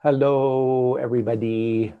Hello,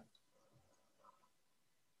 everybody.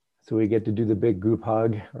 So we get to do the big group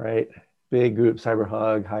hug, right? Big group cyber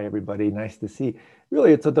hug. Hi, everybody. Nice to see.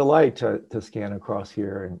 Really, it's a delight to scan across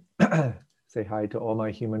here and say hi to all my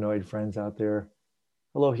humanoid friends out there.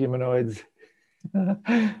 Hello, humanoids.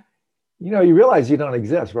 You realize you don't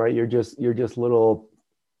exist, right? You're just little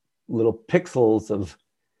pixels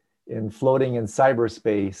in floating in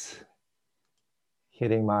cyberspace,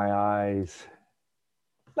 hitting my eyes.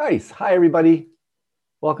 Nice. Hi, everybody.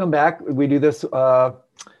 Welcome back. We do this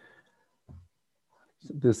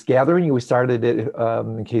this gathering. We started it,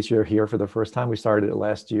 in case you're here for the first time, we started it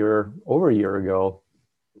last year, over a year ago,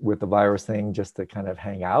 with the virus thing, just to kind of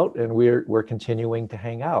hang out, and we're continuing to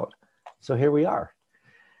hang out. So here we are.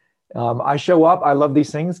 I show up. I love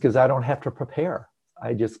these things because I don't have to prepare.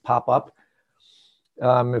 I just pop up.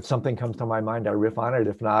 If something comes to my mind, I riff on it.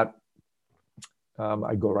 If not,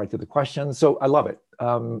 I go right to the questions. So I love it.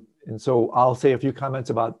 And so I'll say a few comments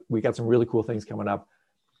about, we got some really cool things coming up.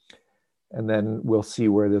 And then we'll see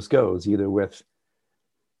where this goes, either with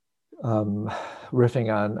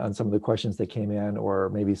riffing on some of the questions that came in, or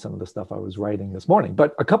maybe some of the stuff I was writing this morning.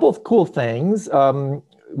 But a couple of cool things,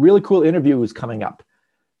 really cool interviews coming up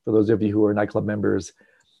for those of you who are nightclub members.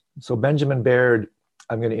 So Benjamin Baird,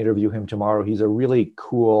 I'm going to interview him tomorrow. He's a really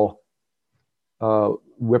cool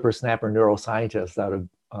whippersnapper neuroscientist out of,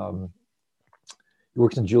 he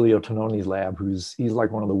works in Giulio Tononi's lab, he's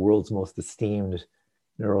like one of the world's most esteemed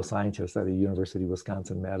neuroscientists at the University of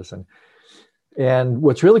Wisconsin-Madison. And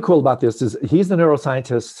what's really cool about this is he's the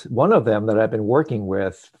neuroscientist, one of them that I've been working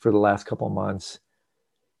with for the last couple of months,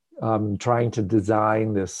 trying to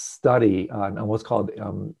design this study on what's called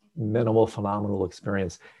minimal phenomenal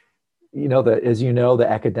experience. As you know, the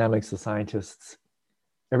academics, the scientists,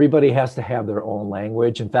 everybody has to have their own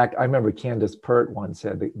language. In fact, I remember Candace Pert once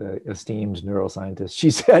said, the esteemed neuroscientist, she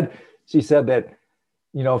said that,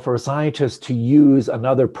 for a scientist to use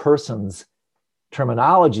another person's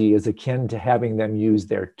terminology is akin to having them use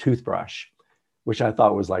their toothbrush, which I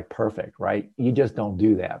thought was like perfect, right? You just don't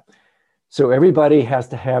do that. So everybody has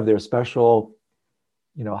to have their special,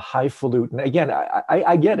 highfalutin. Again,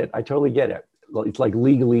 I get it. I totally get it. It's like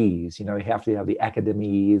legalese, you have to have the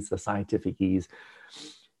academese, the scientificese.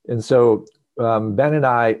 And so Ben and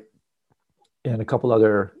I and a couple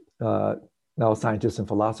other now scientists and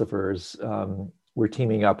philosophers, we're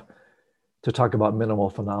teaming up to talk about minimal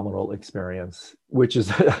phenomenal experience, which is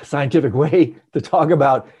a scientific way to talk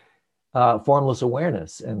about formless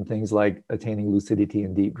awareness and things like attaining lucidity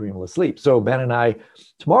and deep dreamless sleep. So Ben and I,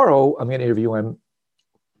 tomorrow, I'm going to interview him.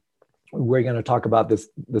 We're going to talk about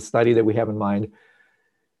the study that we have in mind,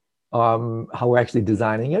 how we're actually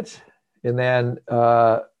designing it. And then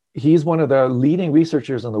he's one of the leading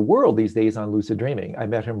researchers in the world these days on lucid dreaming. I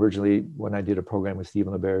met him originally when I did a program with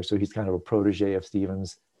Stephen LeBaire, so he's kind of a protege of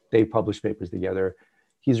Stephen's. They published papers together.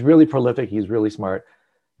 He's really prolific. He's really smart.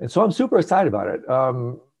 And so I'm super excited about it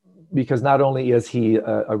because not only is he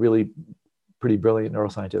a really pretty brilliant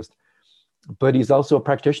neuroscientist, but he's also a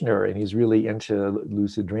practitioner and he's really into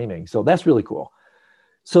lucid dreaming. So that's really cool.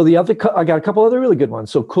 So I got a couple other really good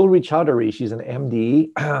ones. So Kulri Chowdhury, she's an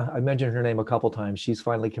MD. I mentioned her name a couple times. She's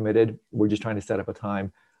finally committed. We're just trying to set up a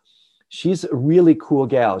time. She's a really cool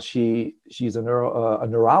gal. She's a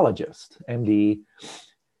neurologist, MD,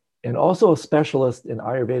 and also a specialist in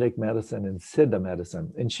Ayurvedic medicine and Siddha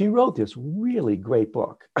medicine. And she wrote this really great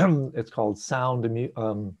book. It's called Sound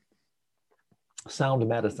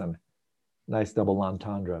Medicine. Nice double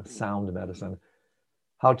entendre, Sound Medicine.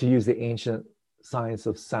 How to use the ancient science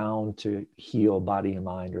of sound to heal body and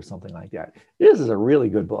mind, or something like that. This is a really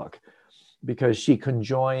good book because she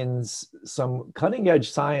conjoins some cutting edge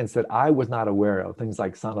science that I was not aware of, things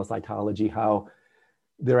like sonocytology, how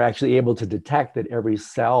they're actually able to detect that every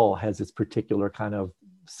cell has its particular kind of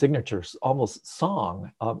signature, almost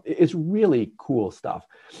song. It's really cool stuff.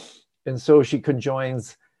 And so she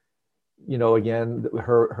conjoins, again,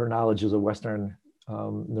 her knowledge as a Western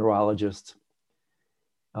neurologist.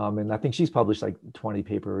 And I think she's published like 20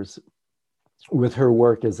 papers with her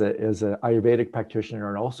work as a Ayurvedic practitioner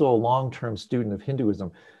and also a long-term student of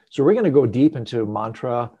Hinduism. So we're going to go deep into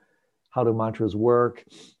mantra, how do mantras work,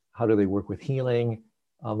 how do they work with healing,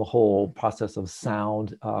 the whole process of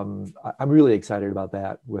sound. I'm really excited about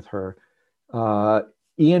that with her.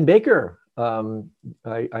 Ian Baker,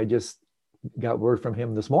 I just got word from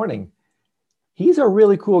him this morning. He's a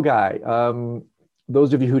really cool guy.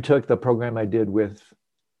 Those of you who took the program I did with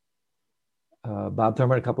Bob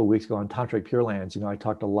Thurman a couple of weeks ago on Tantric Pure Lands, I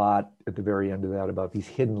talked a lot at the very end of that about these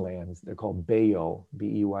hidden lands. They're called Beyo,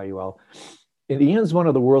 B-E-Y-U-L. And Ian's one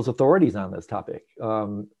of the world's authorities on this topic.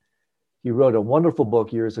 he wrote a wonderful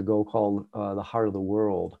book years ago called The Heart of the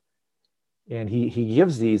World. And he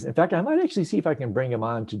gives these. In fact, I might actually see if I can bring him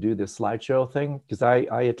on to do this slideshow thing, because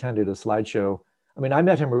I attended a slideshow. I mean, I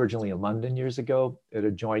met him originally in London years ago at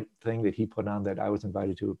a joint thing that he put on that I was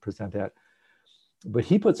invited to present at. But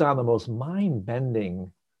he puts on the most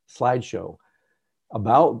mind-bending slideshow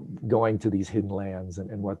about going to these hidden lands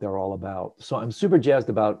and what they're all about. So I'm super jazzed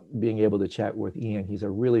about being able to chat with Ian. He's a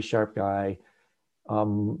really sharp guy,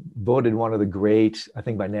 voted one of the great, I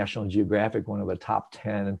think by National Geographic, one of the top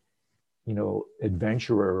 10,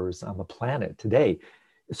 adventurers on the planet today.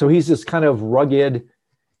 So he's this kind of rugged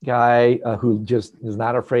guy who just is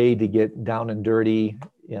not afraid to get down and dirty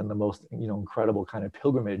in the most, incredible kind of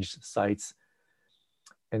pilgrimage sites.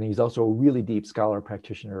 And he's also a really deep scholar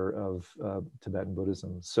practitioner of Tibetan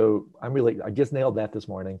Buddhism. So I just nailed that this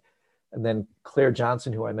morning. And then Claire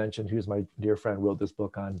Johnson, who I mentioned, who's my dear friend, wrote this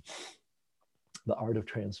book on the art of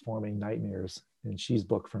transforming nightmares. And she's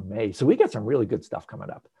booked for May. So we got some really good stuff coming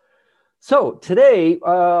up. So today,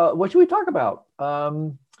 what should we talk about?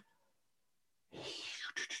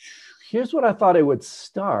 Here's what I thought I would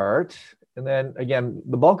start. And then again,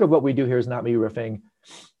 the bulk of what we do here is not me riffing,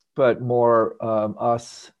 but more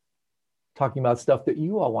us talking about stuff that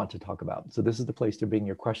you all want to talk about. So this is the place to bring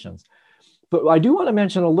your questions. But I do want to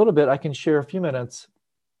mention a little bit, I can share a few minutes.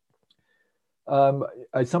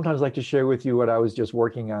 I sometimes like to share with you what I was just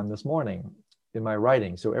working on this morning in my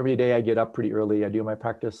writing. So every day I get up pretty early, I do my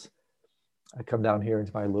practice. I come down here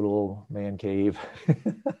into my little man cave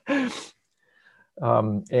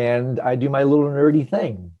and I do my little nerdy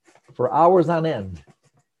thing for hours on end.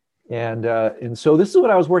 And so this is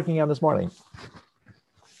what I was working on this morning.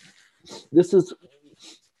 This is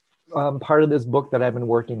part of this book that I've been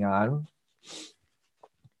working on.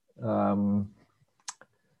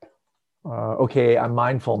 Okay, I'm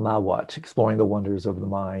mindful, now what? Exploring the wonders of the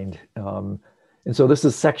mind. And so this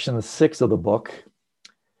is section 6 of the book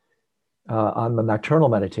on the nocturnal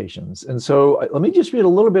meditations. And so let me just read a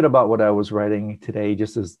little bit about what I was writing today,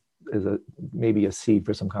 just as maybe a seed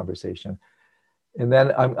for some conversation. And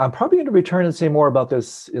then I'm probably going to return and say more about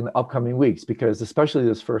this in the upcoming weeks, because especially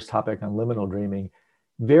this first topic on liminal dreaming,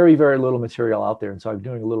 very, very little material out there. And so I'm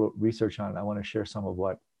doing a little research on it. I want to share some of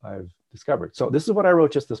what I've discovered. So this is what I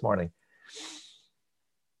wrote just this morning.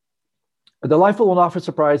 The delightful and often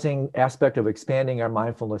surprising aspect of expanding our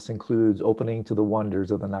mindfulness includes opening to the wonders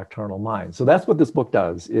of the nocturnal mind. So that's what this book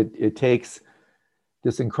does. It takes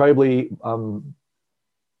this incredibly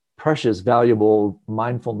precious, valuable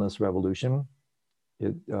mindfulness revolution.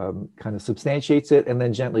 It kind of substantiates it and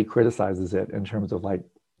then gently criticizes it in terms of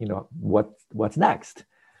what's next.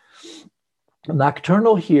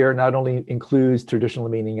 Nocturnal here not only includes traditional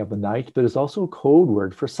meaning of the night, but is also a code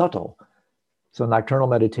word for subtle. So nocturnal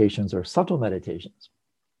meditations are subtle meditations.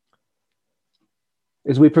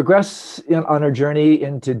 As we progress on our journey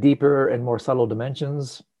into deeper and more subtle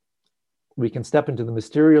dimensions, we can step into the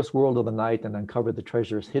mysterious world of the night and uncover the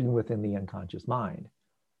treasures hidden within the unconscious mind.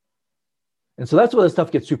 And so that's where the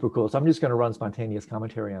stuff gets super cool. So I'm just going to run spontaneous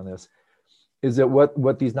commentary on this, is that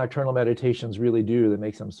what these nocturnal meditations really do that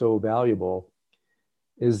makes them so valuable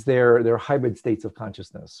is they're hybrid states of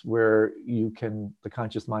consciousness where the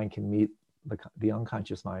conscious mind can meet the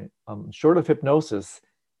unconscious mind. Short of hypnosis,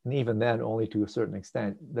 and even then only to a certain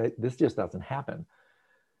extent, this just doesn't happen.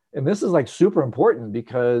 And this is super important,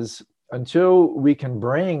 because until we can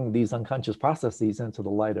bring these unconscious processes into the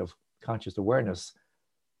light of conscious awareness,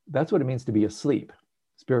 that's what it means to be asleep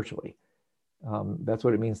spiritually. That's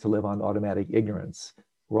what it means to live on automatic ignorance.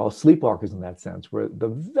 We're all sleepwalkers in that sense, where the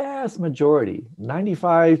vast majority,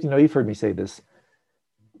 95, you've heard me say this,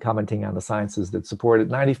 commenting on the sciences that support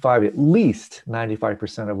it, at least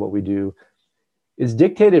 95% of what we do is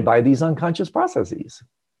dictated by these unconscious processes.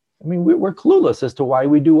 I mean, we're clueless as to why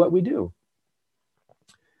we do what we do.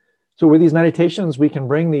 So with these meditations, we can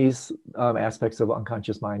bring these aspects of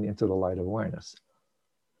unconscious mind into the light of awareness.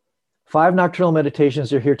 5 nocturnal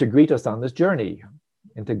meditations are here to greet us on this journey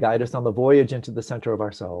and to guide us on the voyage into the center of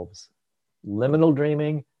ourselves. Liminal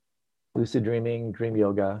dreaming, lucid dreaming, dream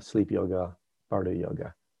yoga, sleep yoga, Bardo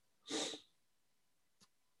yoga.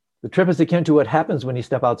 The trip is akin to what happens when you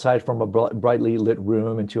step outside from a brightly lit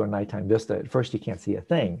room into a nighttime vista. At first, you can't see a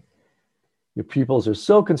thing. Your pupils are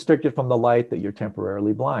so constricted from the light that you're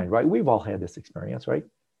temporarily blind, right? We've all had this experience, right?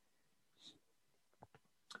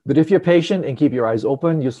 But if you're patient and keep your eyes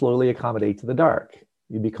open, you slowly accommodate to the dark.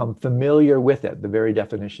 You become familiar with it, the very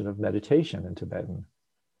definition of meditation in Tibetan.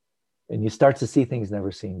 And you start to see things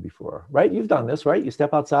never seen before, right? You've done this, right? You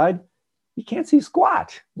step outside, you can't see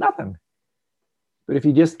squat, nothing. But if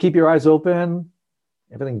you just keep your eyes open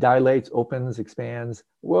Everything dilates, opens, expands.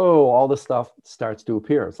 Whoa, all this stuff starts to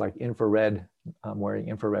appear. It's like infrared. I'm wearing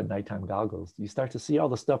infrared nighttime goggles. You start to see all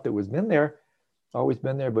the stuff that was been there, always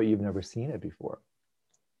been there, but you've never seen it before.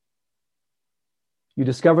 You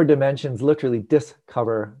discover dimensions, literally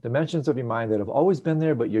discover dimensions of your mind that have always been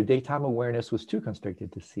there, but your daytime awareness was too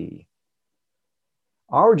constricted to see.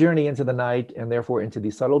 Our journey into the night, and therefore into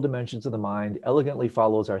the subtle dimensions of the mind, elegantly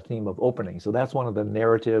follows our theme of opening. So that's one of the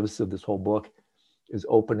narratives of this whole book, is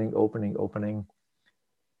opening, opening, opening.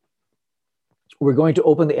 We're going to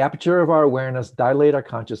open the aperture of our awareness, dilate our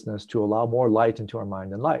consciousness to allow more light into our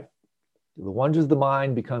mind and life. The wonders of the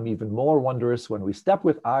mind become even more wondrous when we step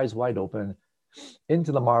with eyes wide open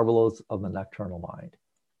into the marvels of the nocturnal mind.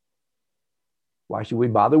 Why should we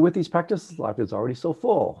bother with these practices? Life is already so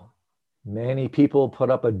full. Many people put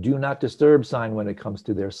up a do not disturb sign when it comes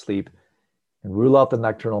to their sleep and rule out the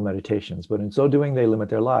nocturnal meditations, but in so doing, they limit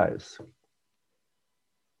their lives.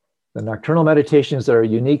 The nocturnal meditations are a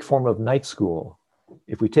unique form of night school.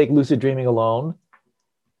 If we take lucid dreaming alone,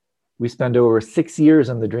 we spend over 6 years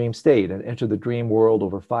in the dream state and enter the dream world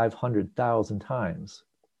over 500,000 times.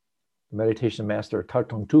 The meditation master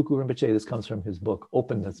Tartung Tuku Rinpoche, this comes from his book,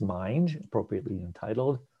 Openness Mind, appropriately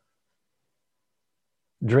entitled.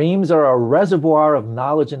 Dreams are a reservoir of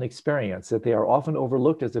knowledge and experience, that they are often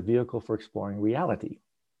overlooked as a vehicle for exploring reality.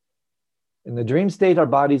 In the dream state, our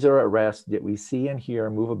bodies are at rest, yet we see and hear,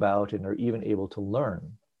 move about, and are even able to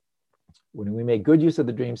learn. When we make good use of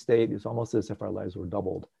the dream state, it's almost as if our lives were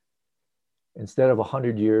doubled. Instead of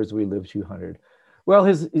 100 years, we live 200. Well,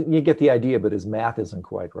 you get the idea, but his math isn't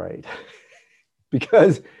quite right.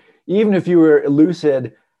 Because even if you were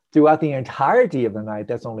lucid throughout the entirety of the night,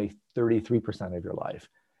 that's only 33% of your life.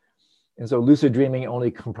 And so lucid dreaming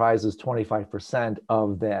only comprises 25%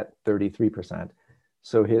 of that 33%.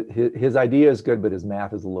 So his idea is good, but his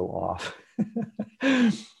math is a little off.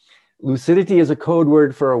 Lucidity is a code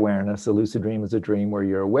word for awareness. A lucid dream is a dream where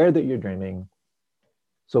you're aware that you're dreaming.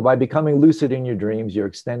 So by becoming lucid in your dreams, you're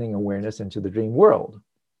extending awareness into the dream world.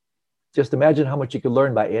 Just imagine how much you could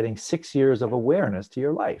learn by adding 6 years of awareness to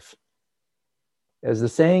your life. As the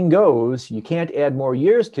saying goes, you can't add more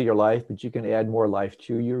years to your life, but you can add more life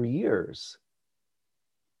to your years.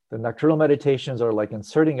 The nocturnal meditations are like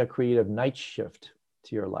inserting a creative night shift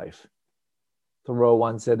to your life. Thoreau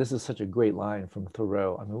once said, this is such a great line from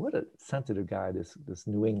Thoreau. I mean, what a sensitive guy this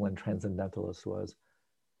New England transcendentalist was.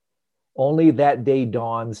 Only that day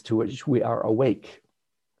dawns to which we are awake.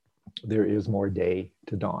 There is more day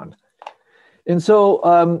to dawn. And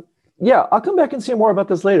so, yeah, I'll come back and say more about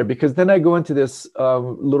this later, because then I go into this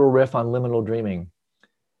little riff on liminal dreaming.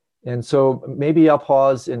 And so maybe I'll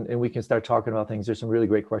pause and we can start talking about things. There's some really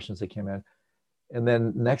great questions that came in. And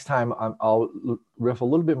then next time I'll riff a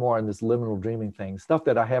little bit more on this liminal dreaming thing, stuff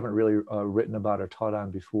that I haven't really written about or taught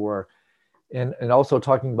on before. And also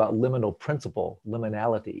talking about liminal principle,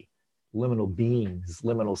 liminality, liminal beings,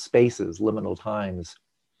 liminal spaces, liminal times,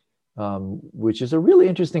 which is a really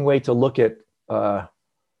interesting way to look at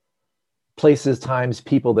places, times,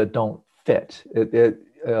 people that don't fit.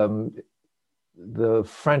 The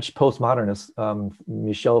French postmodernists,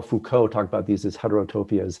 Michel Foucault, talked about these as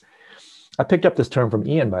heterotopias. I picked up this term from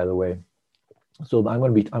Ian, by the way. So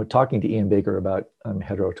I'm talking to Ian Baker about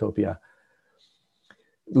heterotopia.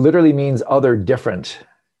 Literally means other, different.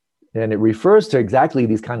 And it refers to exactly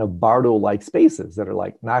these kind of Bardo-like spaces that are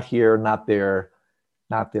like not here, not there,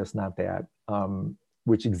 not this, not that,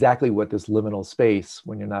 which exactly what this liminal space,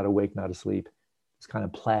 when you're not awake, not asleep, this kind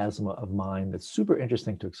of plasma of mind that's super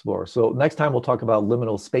interesting to explore. So next time we'll talk about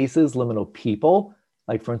liminal spaces, liminal people,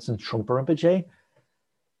 like for instance, Trungpa Rinpoche.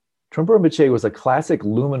 Trungpa Rinpoche was a classic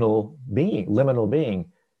liminal being.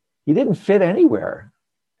 He didn't fit anywhere.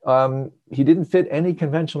 He didn't fit any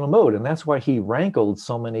conventional mode. And that's why he rankled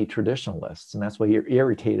so many traditionalists. And that's why he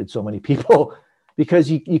irritated so many people, because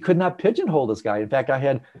you could not pigeonhole this guy. In fact, I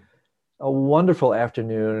had a wonderful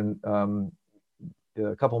afternoon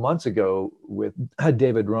a couple months ago with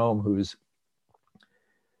David Rome, who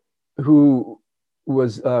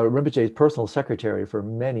was Rinpoche's personal secretary for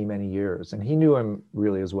many, many years. And he knew him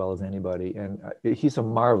really as well as anybody. And he's a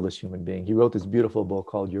marvelous human being. He wrote this beautiful book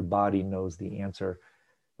called Your Body Knows the Answer,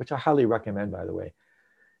 which I highly recommend, by the way.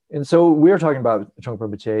 And so we were talking about Trungpa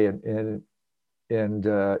Rinpoche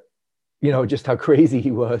and just how crazy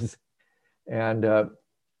he was. And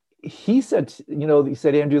he said,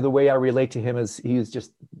 Andrew, the way I relate to him is he's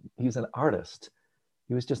an artist.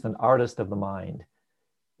 He was just an artist of the mind.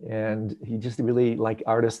 And he just really, like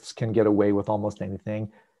artists can get away with almost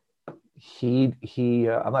anything. I'm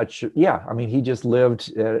not sure. Yeah. I mean, he just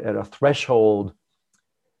lived at a threshold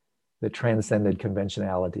that transcended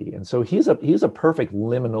conventionality. And so he's a perfect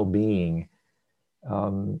liminal being,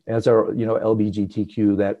 as our,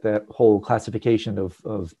 LBGTQ, that whole classification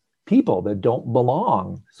of people that don't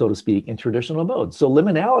belong, so to speak, in traditional modes. So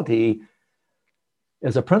liminality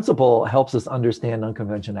as a principle helps us understand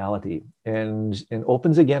unconventionality and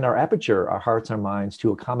opens again our aperture, our hearts, our minds,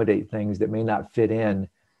 to accommodate things that may not fit in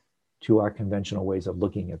to our conventional ways of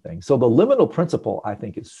looking at things. So the liminal principle, I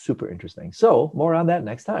think, is super interesting. So more on that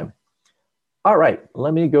next time. All right,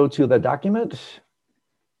 let me go to the document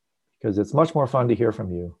because it's much more fun to hear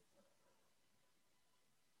from you.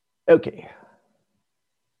 Okay.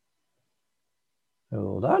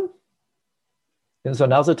 Hold on. And so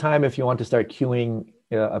now's the time if you want to start queuing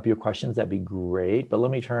up your questions, that'd be great. But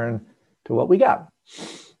let me turn to what we got.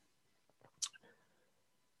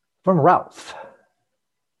 From Ralph.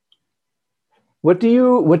 What do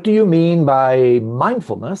you mean by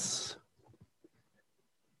mindfulness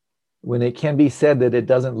when it can be said that it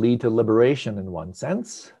doesn't lead to liberation in one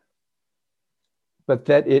sense, but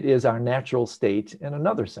that it is our natural state in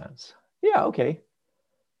another sense? Yeah, okay.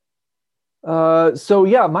 So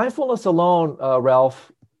yeah, mindfulness alone,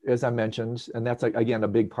 Ralph, as I mentioned, and that's again a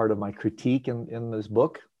big part of my critique in this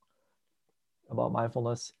book about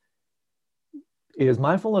mindfulness, is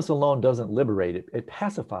mindfulness alone doesn't liberate it. It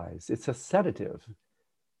pacifies. It's a sedative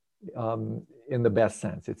in the best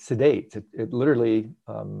sense. It sedates. It literally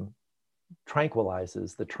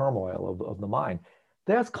tranquilizes the turmoil of the mind.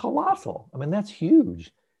 That's colossal. I mean, that's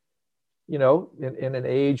huge. In an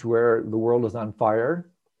age where the world is on fire,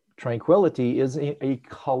 tranquility is a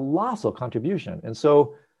colossal contribution. And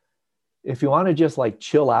so if you want to just like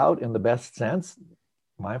chill out in the best sense,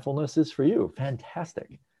 mindfulness is for you.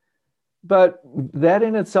 Fantastic. But that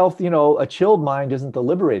in itself, a chilled mind isn't the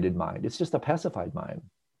liberated mind. It's just a pacified mind.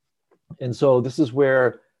 And so this is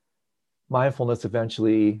where mindfulness if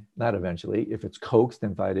it's coaxed,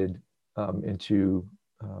 invited into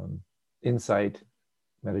insight,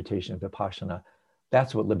 meditation, vipassana,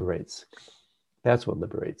 that's what liberates. That's what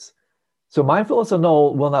liberates. So mindfulness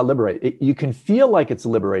alone will not liberate. You can feel like it's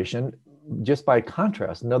liberation just by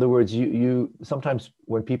contrast. In other words, you sometimes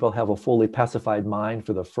when people have a fully pacified mind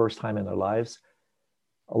for the first time in their lives,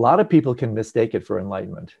 a lot of people can mistake it for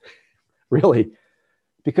enlightenment, really,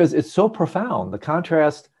 because it's so profound. The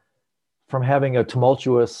contrast from having a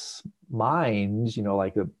tumultuous mind,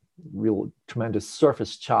 like a real tremendous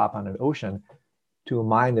surface chop on an ocean, to a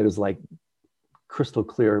mind that is like crystal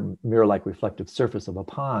clear, mirror-like reflective surface of a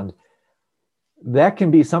pond. That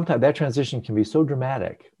transition can be so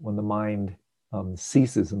dramatic when the mind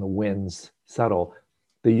ceases and the winds settle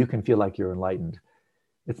that you can feel like you're enlightened.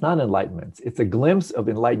 It's not enlightenment. It's a glimpse of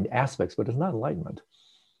enlightened aspects, but it's not enlightenment.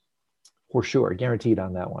 For sure, guaranteed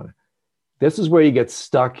on that one. This is where you get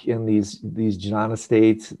stuck in these jnana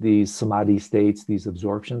states, these samadhi states, these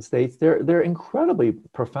absorption states. They're incredibly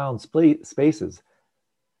profound spaces,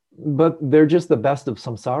 but they're just the best of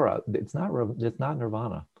samsara. It's not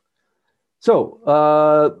nirvana. So,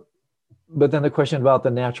 but then the question about the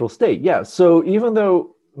natural state. Yeah, so even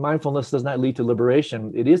though mindfulness does not lead to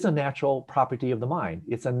liberation, it is a natural property of the mind.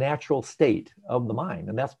 It's a natural state of the mind.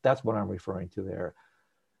 And that's what I'm referring to there.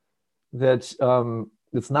 That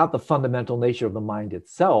it's not the fundamental nature of the mind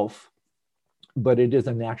itself, but it is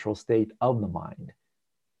a natural state of the mind.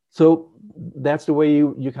 So that's the way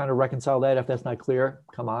you kind of reconcile that. If that's not clear,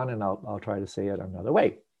 come on and I'll try to say it another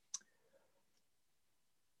way.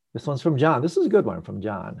 This one's from John. This is a good one from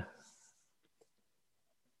John.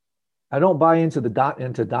 I don't buy into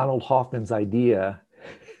Donald Hoffman's idea.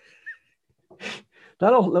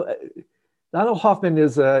 Donald Hoffman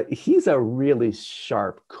he's a really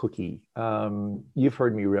sharp cookie. You've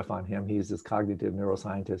heard me riff on him. He's this cognitive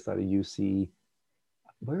neuroscientist out of UC.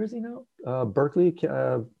 Where is he now? Berkeley,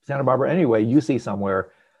 Santa Barbara. Anyway, UC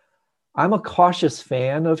somewhere. I'm a cautious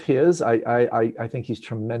fan of his. I think he's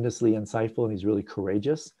tremendously insightful and he's really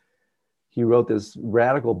courageous. He wrote this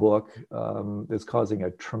radical book that's causing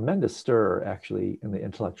a tremendous stir, actually, in the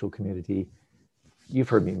intellectual community. You've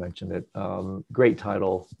heard me mention it. Great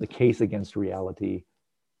title, The Case Against Reality,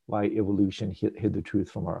 Why Evolution Hid the Truth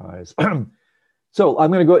from Our Eyes. So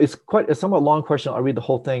I'm going to go, it's quite a somewhat long question. I'll read the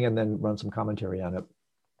whole thing and then run some commentary on it.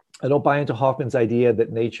 I don't buy into Hoffman's idea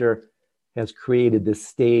that nature has created this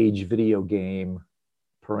stage video game,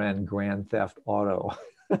 Grand Theft Auto,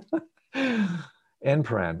 end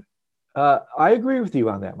paren. I agree with you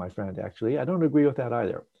on that, my friend, actually. I don't agree with that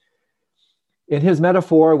either. In his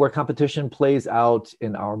metaphor, where competition plays out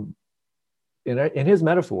in our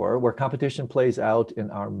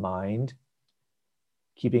mind,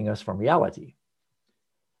 keeping us from reality.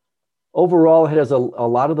 Overall, it has a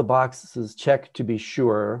lot of the boxes checked to be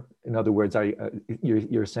sure. In other words,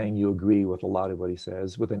 you're saying you agree with a lot of what he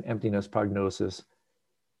says, with an emptiness prognosis,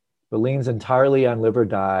 but leans entirely on live or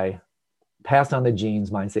die, passed on the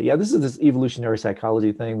genes mindset. Yeah, this is this evolutionary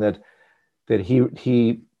psychology thing that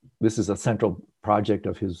he this is a central project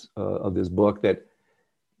of this book, that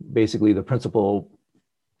basically the principal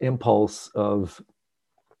impulse of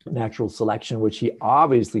natural selection, which he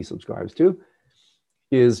obviously subscribes to,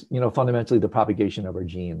 is, fundamentally the propagation of our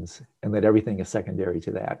genes, and that everything is secondary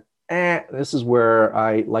to that. This is where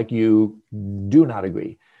I, like you, do not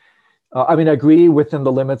agree. I mean, I agree within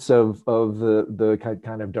the limits of the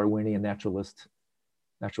kind of Darwinian natural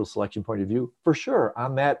selection point of view. For sure,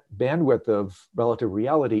 on that bandwidth of relative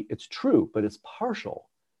reality, it's true, but it's partial.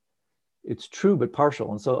 It's true, but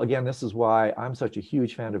partial. And so again, this is why I'm such a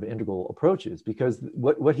huge fan of integral approaches, because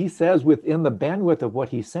what he says within the bandwidth of what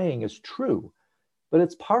he's saying is true, but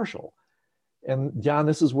it's partial. And John,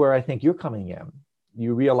 this is where I think you're coming in.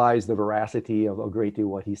 You realize the veracity of a great deal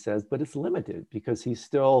of what he says, but it's limited because he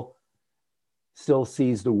still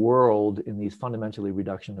sees the world in these fundamentally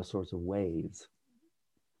reductionist sorts of ways.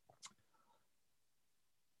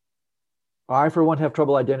 I, for one, have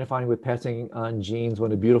trouble identifying with passing on genes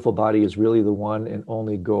when a beautiful body is really the one and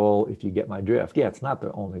only goal, if you get my drift. Yeah, it's not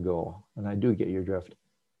the only goal, and I do get your drift.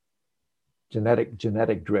 Genetic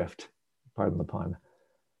drift, pardon the pun.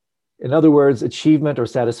 In other words, achievement or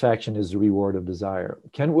satisfaction is the reward of desire.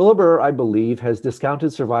 Ken Wilber, I believe, has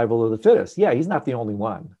discounted survival of the fittest. Yeah, he's not the only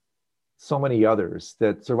one. So many others,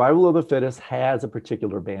 that survival of the fittest has a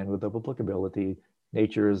particular bandwidth of applicability.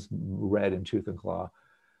 Nature is red in tooth and claw.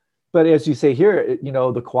 But as you say here,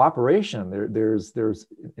 the cooperation, there's,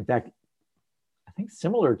 in fact, I think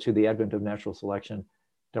similar to the advent of natural selection,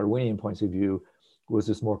 Darwinian points of view, was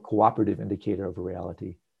this more cooperative indicator of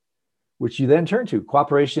reality, which you then turn to.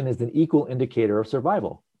 Cooperation is an equal indicator of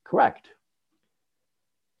survival. Correct.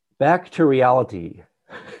 Back to reality.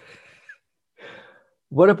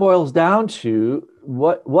 What it boils down to,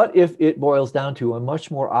 what if it boils down to a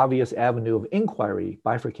much more obvious avenue of inquiry,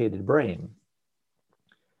 bifurcated brain?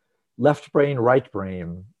 Left brain, right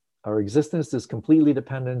brain. Our existence is completely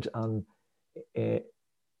dependent and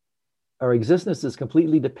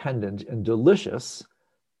delicious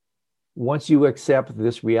once you accept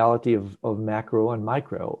this reality of macro and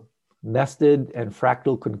micro, nested and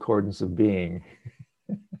fractal concordance of being.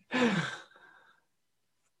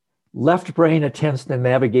 Left brain attempts to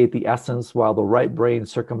navigate the essence, while the right brain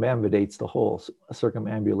circumambulates the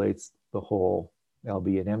whole,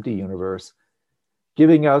 albeit empty universe,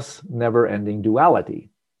 giving us never-ending duality,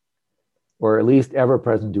 or at least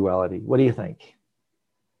ever-present duality. What do you think?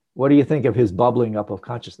 What do you think of his bubbling up of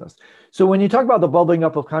consciousness? So when you talk about the bubbling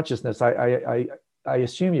up of consciousness, I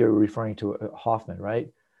assume you're referring to Hoffman, right?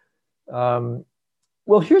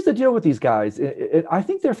 Well, here's the deal with these guys. I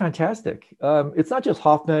think they're fantastic. It's not just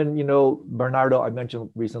Hoffman, Bernardo, I mentioned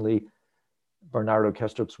recently, Bernardo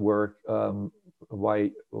Kastrup's work,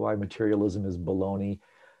 Why Materialism is Baloney.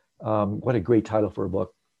 What a great title for a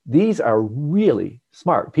book. These are really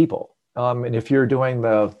smart people. And if you're doing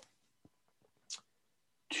the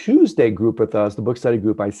Tuesday group with us, the book study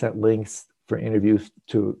group, I sent links for interviews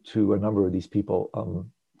to a number of these people,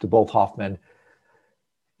 to both Hoffman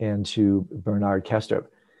and to Bernard Kastrup.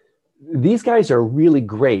 These guys are really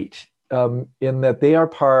great in that they are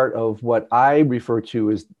part of what I refer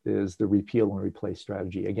to as the repeal and replace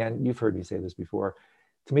strategy. Again, you've heard me say this before.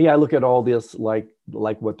 To me, I look at all this like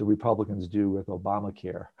what the Republicans do with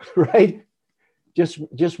Obamacare, right?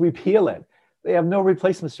 Just repeal it. They have no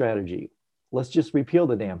replacement strategy. Let's just repeal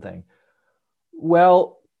the damn thing.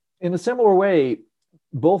 Well, in a similar way,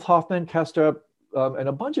 both Hoffman, Kastrup, and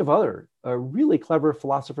a bunch of other really clever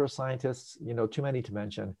philosophers, scientists, too many to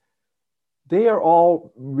mention, they are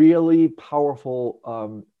all really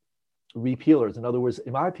powerful repealers. In other words,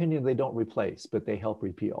 in my opinion, they don't replace, but they help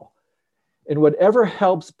repeal. And whatever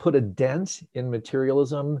helps put a dent in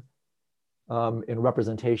materialism, in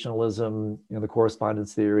representationalism, in the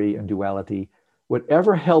correspondence theory and duality,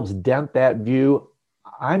 whatever helps dent that view,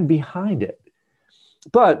 I'm behind it.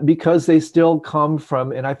 But because they still come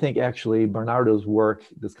from, and I think actually Bernardo's work,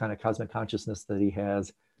 this kind of cosmic consciousness that he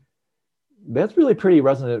has, that's really pretty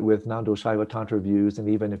resonant with Nando Shaiva Tantra views, and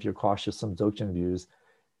even if you're cautious, some Dzogchen views.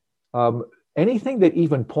 Anything that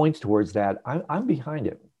even points towards that, I'm behind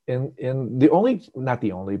it. And the only, not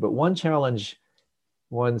the only, but one challenge,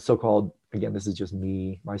 one so-called, again, this is just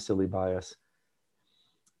me, my silly bias,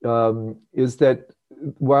 is that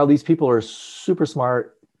while these people are super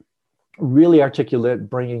smart, really articulate,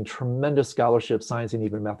 bringing tremendous scholarship, science, and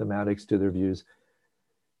even mathematics to their views,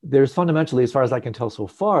 there's fundamentally, as far as I can tell so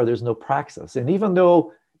far, there's no praxis. And even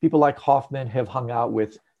though people like Hoffman have hung out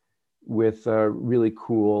with really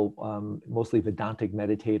cool, mostly Vedantic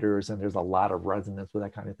meditators, and there's a lot of resonance with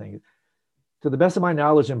that kind of thing. To the best of my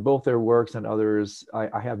knowledge, in both their works and others,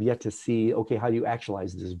 I have yet to see, okay, how do you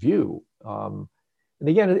actualize this view? And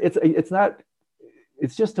again, it's not,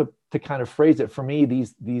 it's just to kind of phrase it. For me,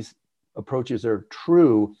 these approaches are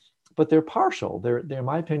true, but they're partial. They're, in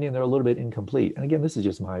my opinion, they're a little bit incomplete. And again, this is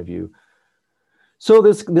just my view. So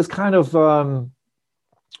this kind of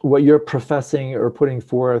what you're professing or putting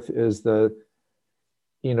forth is the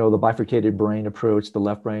bifurcated brain approach, the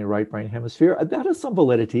left brain, right brain hemisphere. That has some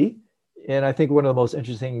validity. And I think one of the most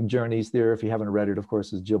interesting journeys there, if you haven't read it, of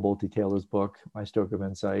course, is Jill Bolte Taylor's book, My Stroke of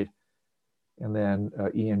Insight. And then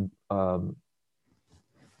Ian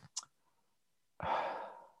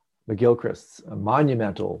McGilchrist's a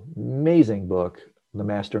monumental, amazing book, The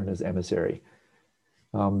Master and His Emissary.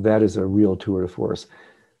 That is a real tour de force.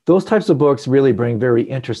 Those types of books really bring very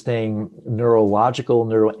interesting neurological,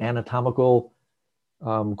 neuroanatomical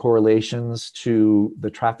correlations to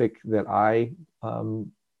the traffic that I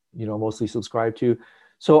mostly subscribe to.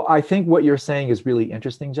 So I think what you're saying is really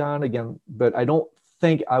interesting, John, again, but I don't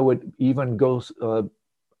think I would even go,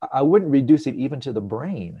 I wouldn't reduce it even to the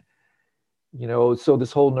brain. So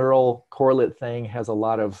this whole neural correlate thing has a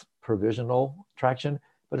lot of provisional traction,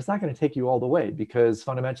 but it's not going to take you all the way, because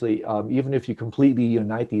fundamentally, even if you completely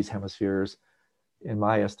unite these hemispheres, in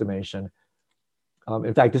my estimation,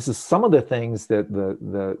 in fact, this is some of the things that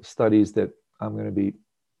the studies that I'm going to be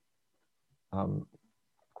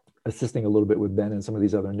assisting a little bit with Ben and some of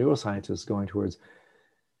these other neuroscientists going towards.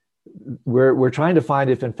 We're trying to find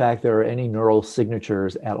if, in fact, there are any neural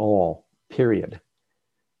signatures at all, period,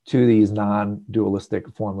 to these non-dualistic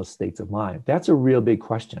formless states of mind. That's a real big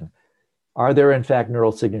question. Are there, in fact,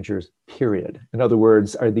 neural signatures, period? In other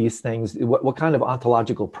words, are these things, what kind of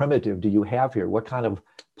ontological primitive do you have here? What kind of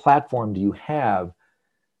platform do you have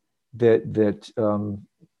that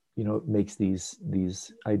makes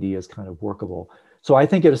these ideas kind of workable? So I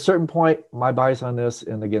think at a certain point, my bias on this,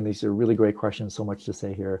 and again, these are really great questions, so much to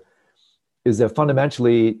say here, is that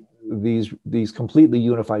fundamentally these completely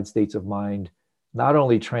unified states of mind not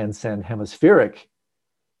only transcend hemispheric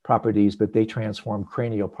properties, but they transform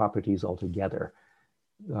cranial properties altogether.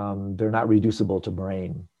 They're not reducible to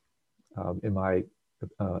brain, in my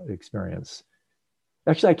experience.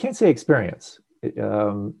 Actually, I can't say experience,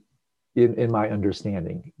 in my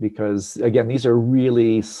understanding, because again, these are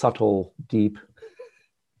really subtle, deep,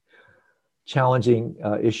 challenging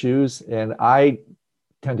issues. And I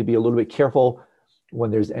tend to be a little bit careful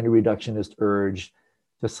when there's any reductionist urge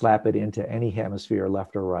to slap it into any hemisphere,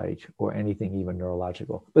 left or right, or anything even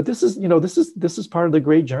neurological. But this is part of the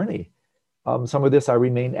great journey. Some of this I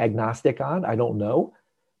remain agnostic on. I don't know,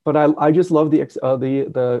 but I just love the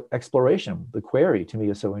exploration. The query to me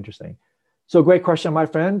is so interesting. So great question, my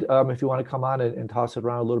friend. If you want to come on and toss it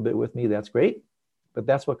around a little bit with me, that's great. But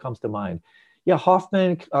that's what comes to mind. Yeah,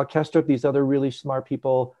 Hoffman, Kestrup, these other really smart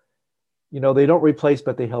people, they don't replace,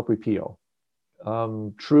 but they help repeal.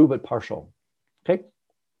 True, but partial. Okay.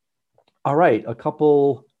 All right, a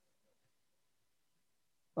couple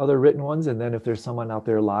other written ones, and then if there's someone out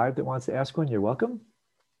there live that wants to ask one, you're welcome.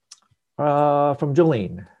 From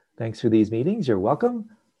Jolene, thanks for these meetings, you're welcome.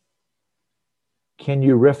 Can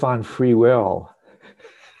you riff on free will?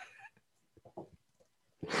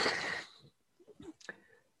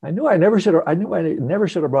 I knew I never should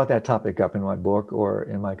have brought that topic up in my book or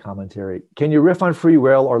in my commentary. Can you riff on free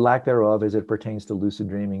will or lack thereof as it pertains to lucid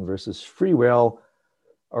dreaming versus free will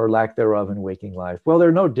or lack thereof in waking life? Well,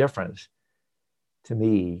 they're no different to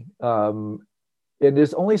me. And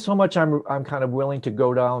there's only so much I'm kind of willing to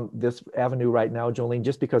go down this avenue right now, Jolene,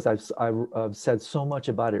 just because I've said so much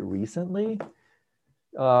about it recently,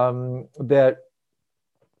 that,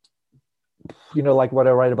 like what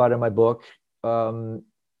I write about in my book,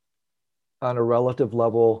 on a relative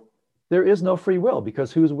level, there is no free will,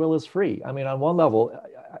 because whose will is free? I mean, on one level,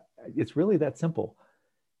 it's really that simple.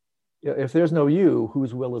 If there's no you,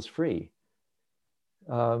 whose will is free?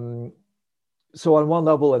 So on one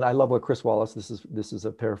level, and I love what Chris Wallace, this is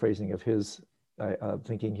a paraphrasing of his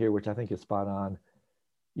thinking here, which I think is spot on.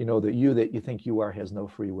 The you that you think you are has no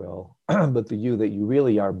free will, but the you that you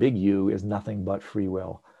really are, big you, is nothing but free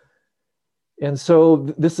will. And so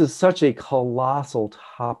this is such a colossal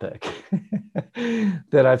topic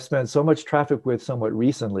that I've spent so much traffic with somewhat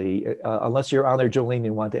recently. Unless you're on there, Jolene,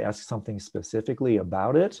 and want to ask something specifically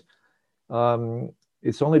about it,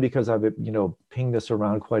 it's only because I've pinged this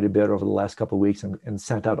around quite a bit over the last couple of weeks and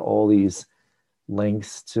sent out all these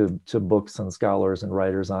links to books and scholars and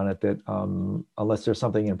writers on it that unless there's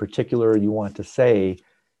something in particular you want to say,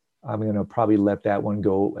 I'm going to probably let that one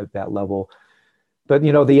go at that level. But,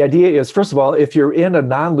 the idea is, first of all, if you're in a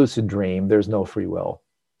non-lucid dream, there's no free will,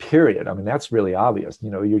 period. I mean, that's really obvious.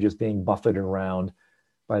 You're just being buffeted around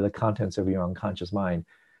by the contents of your unconscious mind.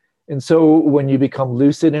 And so when you become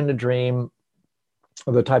lucid in a dream,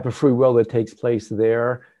 the type of free will that takes place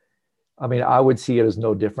there, I mean, I would see it as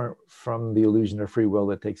no different from the illusion of free will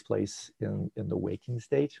that takes place in the waking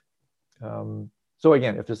state. So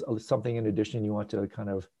again, if there's something in addition you want to kind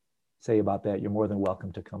of say about that, you're more than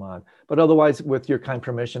welcome to come on. But otherwise, with your kind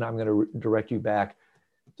permission, I'm going to direct you back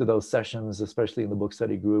to those sessions, especially in the book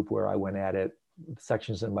study group where I went at it,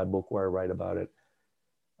 sections in my book where I write about it.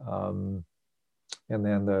 And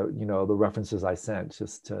then the references I sent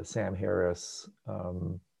just to Sam Harris.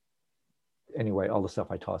 Anyway, all the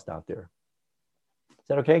stuff I tossed out there. Is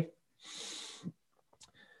that okay?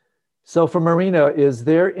 So for Marina, is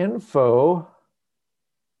there info?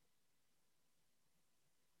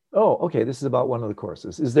 Oh, okay, this is about one of the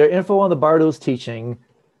courses. Is there info on the Bardo's teaching,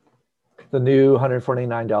 the new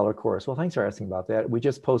 $149 course? Well, thanks for asking about that. We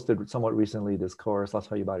just posted somewhat recently this course. I'll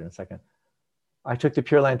tell you about it in a second. I took the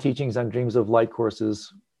Pure Land teachings on Dreams of Light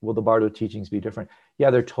courses. Will the Bardo teachings be different? Yeah,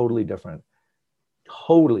 they're totally different.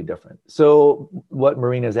 Totally different. So what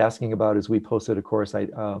Marina is asking about is we posted a course,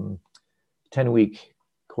 10-week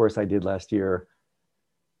course I did last year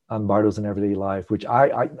on Bardos in Everyday Life, which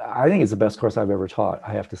I think is the best course I've ever taught,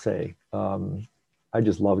 I have to say. I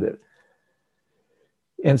just loved it.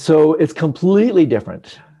 And so it's completely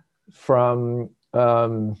different from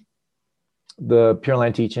the Pure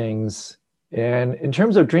Land teachings. And in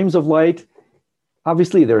terms of Dreams of Light,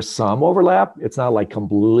 obviously there's some overlap. It's not like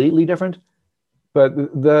completely different, but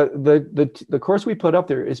the course we put up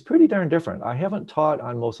there is pretty darn different. I haven't taught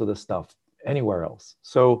on most of this stuff anywhere else.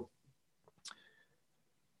 So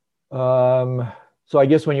I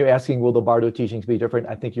guess when you're asking, will the Bardo teachings be different?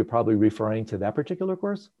 I think you're probably referring to that particular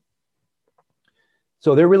course.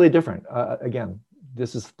 So they're really different. Again,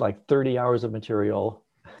 this is like 30 hours of material.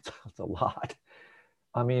 It's a lot.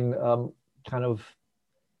 I mean, kind of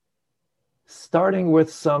starting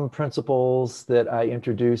with some principles that I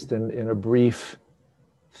introduced in a brief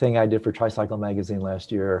thing I did for Tricycle Magazine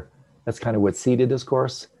last year. That's kind of what seeded this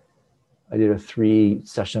course. I did a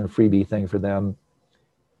 3-session freebie thing for them.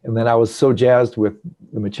 And then I was so jazzed with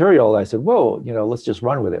the material, I said, whoa, let's just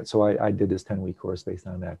run with it. So I did this 10-week course based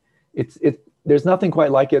on that. There's nothing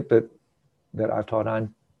quite like it that I've taught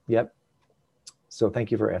on yet. So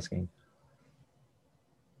thank you for asking.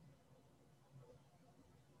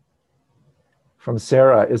 From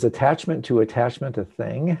Sarah, is attachment to attachment a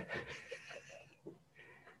thing?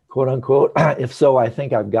 Quote unquote. If so, I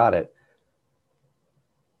think I've got it.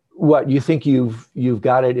 What, you think you've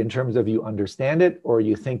got it in terms of you understand it, or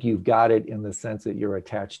you think you've got it in the sense that you're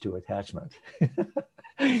attached to attachment?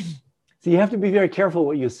 So you have to be very careful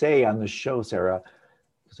what you say on the show, Sarah,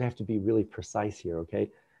 because we have to be really precise here,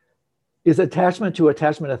 okay? Is attachment to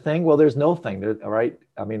attachment a thing? Well, there's no thing, all right?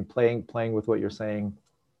 I mean, playing with what you're saying,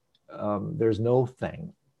 there's no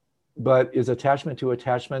thing. But is attachment to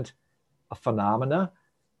attachment a phenomena?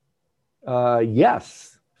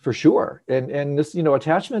 Yes, for sure. And this,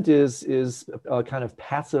 attachment is a kind of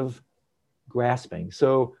passive grasping.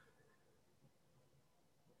 So,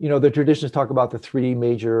 the traditions talk about the 3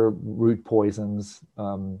 major root poisons: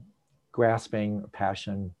 grasping,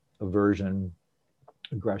 passion, aversion,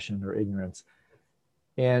 aggression, or ignorance.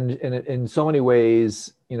 And in so many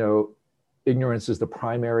ways, ignorance is the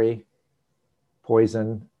primary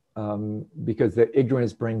poison, because the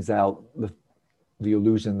ignorance brings out the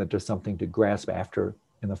illusion that there's something to grasp after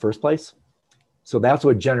in the first place. So that's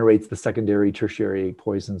what generates the secondary, tertiary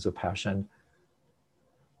poisons of passion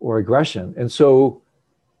or aggression. And so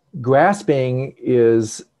grasping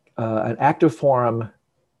is an active form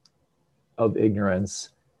of ignorance.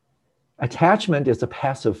 Attachment is a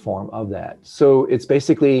passive form of that. So it's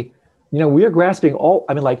basically, we are grasping all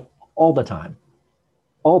the time,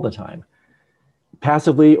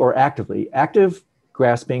 passively or actively. Active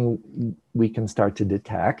grasping, we can start to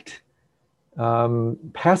detect.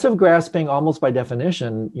 Passive grasping, almost by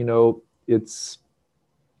definition,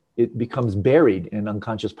 it becomes buried in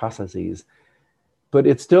unconscious processes, but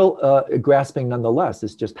it's still grasping nonetheless.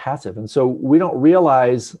 It's just passive. And so we don't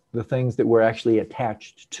realize the things that we're actually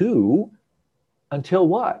attached to until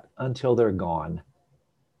what? Until they're gone.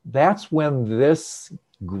 That's when this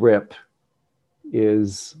grip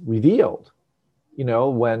is revealed.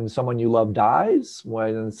 When someone you love dies,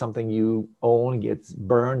 when something you own gets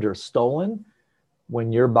burned or stolen,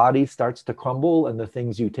 when your body starts to crumble and the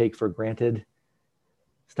things you take for granted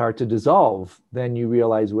start to dissolve, then you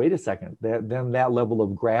realize, wait a second, then that level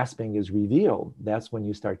of grasping is revealed. That's when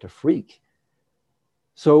you start to freak.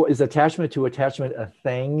 So is attachment to attachment a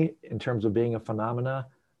thing in terms of being a phenomena?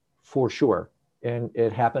 For sure. And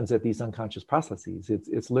it happens at these unconscious processes.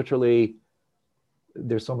 It's literally,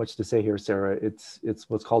 there's so much to say here, Sarah. It's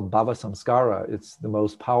what's called bhava samskara. It's the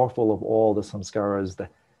most powerful of all the samskaras,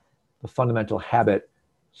 the fundamental habit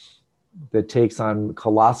that takes on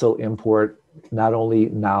colossal import, not only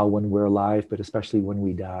now when we're alive, but especially when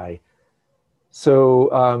we die.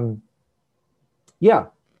 So yeah,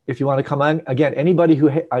 if you want to come on, again, anybody who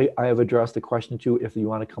I have addressed a question to, if you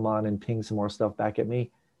want to come on and ping some more stuff back at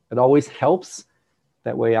me, it always helps.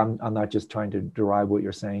 That way I'm not just trying to derive what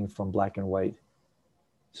you're saying from black and white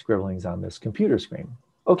scribblings on this computer screen.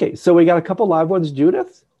 Okay, so we got a couple live ones,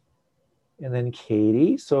 Judith, and then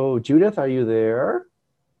Katie. So Judith, are you there?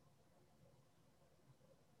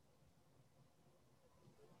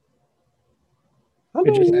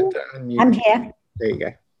 You just have to unmute. I'm here. There you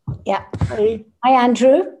go. Yeah. Hi. Hi,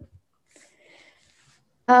 Andrew.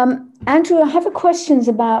 Andrew, I have a questions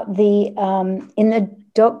about the in the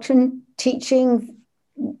doctrine teaching.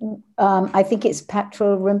 I think it's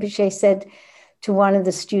Patrul Rinpoche said to one of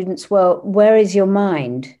the students, "Well, where is your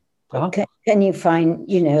mind? Can you find,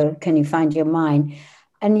 can you find your mind?"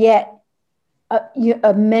 And yet,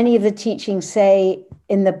 many of the teachings say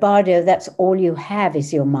in the Bardo, that's all you have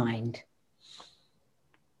is your mind.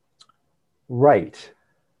 Right.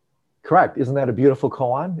 Correct. Isn't that a beautiful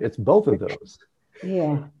koan? It's both of those.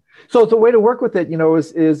 Yeah. So the way to work with it,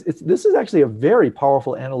 this is actually a very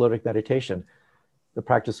powerful analytic meditation, the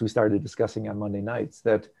practice we started discussing on Monday nights,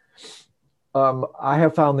 that I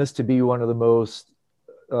have found this to be one of the most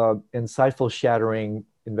insightful, shattering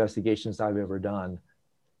investigations I've ever done.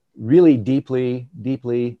 Really deeply,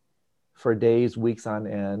 for days, weeks on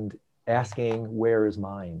end, asking, where is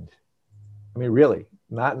mind? I mean, really,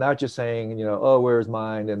 not just saying, oh, where's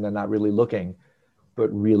mind? And then not really looking, but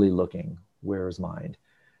really looking, where is mind?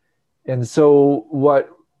 And so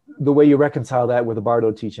the way you reconcile that with the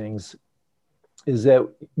Bardo teachings is that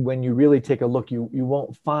when you really take a look, you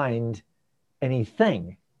won't find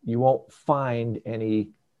anything. You won't find any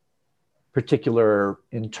particular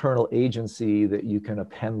internal agency that you can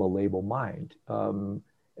append the label mind. And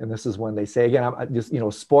this is when they say, again, I'm just,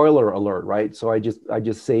 spoiler alert, right? So I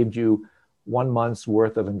just saved you 1 month's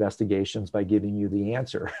worth of investigations by giving you the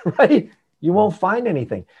answer, right? You won't find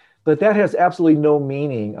anything. But that has absolutely no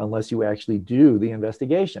meaning unless you actually do the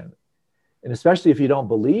investigation. And especially if you don't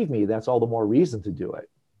believe me, that's all the more reason to do it.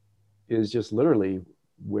 Is just literally,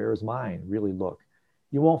 where's mine? Really look.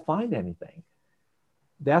 You won't find anything.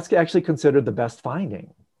 That's actually considered the best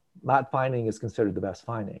finding. Not finding is considered the best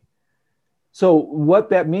finding. So what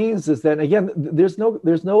that means is that, again,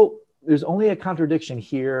 there's only a contradiction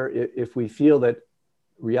here if we feel that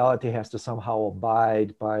reality has to somehow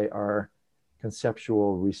abide by our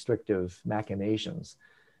conceptual restrictive machinations.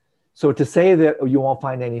 So to say that you won't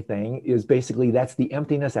find anything is basically, that's the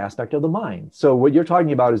emptiness aspect of the mind. So what you're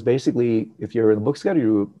talking about is basically, if you're in the book study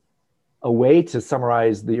group, a way to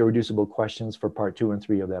summarize the irreducible questions for part 2 and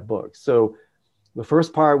 3 of that book. So the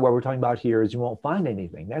first part, what we're talking about here is you won't find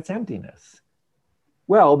anything. That's emptiness.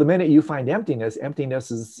 Well, the minute you find emptiness,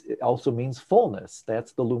 also means fullness.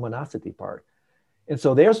 That's the luminosity part. And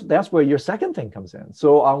so that's where your second thing comes in.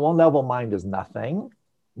 So on one level, mind is nothing,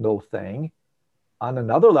 no thing. On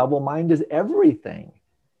another level, mind is everything.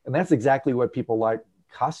 And that's exactly what people like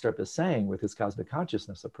Kostrup is saying with his cosmic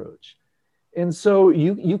consciousness approach. And so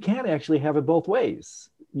you can actually have it both ways.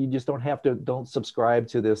 You just don't subscribe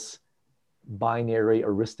to this binary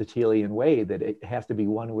Aristotelian way that it has to be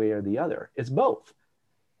one way or the other. It's both.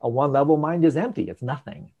 On one level, mind is empty, it's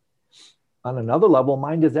nothing. On another level,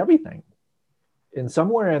 mind is everything. And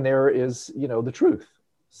somewhere in there is, the truth.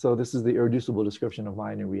 So this is the irreducible description of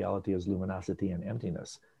mind and reality as luminosity and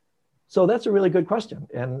emptiness. So that's a really good question.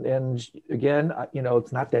 And again,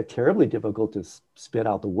 it's not that terribly difficult to spit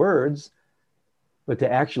out the words, but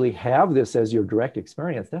to actually have this as your direct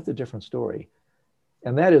experience, that's a different story.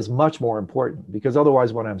 And that is much more important, because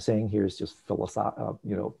otherwise what I'm saying here is just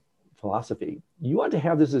philosophy. You want to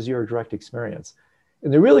have this as your direct experience.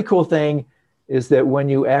 And the really cool thing is that when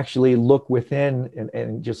you actually look within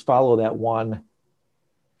and just follow that one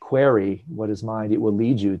query, what is mind, it will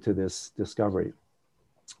lead you to this discovery.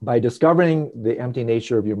 By discovering the empty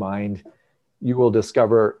nature of your mind, you will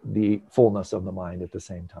discover the fullness of the mind at the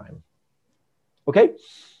same time. Okay?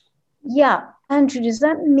 Yeah. Andrew, does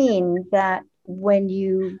that mean that when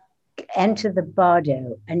you enter the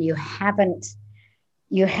Bardo and you haven't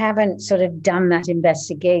sort of done that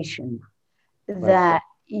investigation, right, that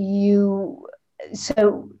you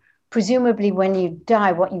so presumably when you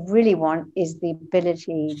die, what you really want is the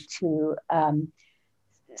ability to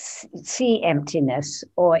see emptiness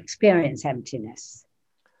or experience emptiness.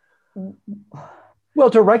 Well,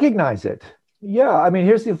 to recognize it. Yeah, I mean,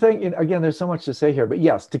 here's the thing. Again, there's so much to say here, but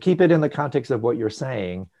yes, to keep it in the context of what you're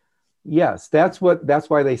saying, yes, that's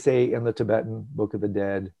why they say in the Tibetan Book of the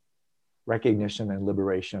Dead, recognition and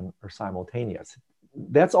liberation are simultaneous.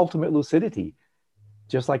 That's ultimate lucidity,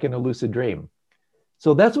 just like in a lucid dream.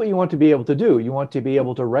 So that's what you want to be able to do. You want to be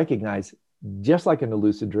able to recognize, just like in a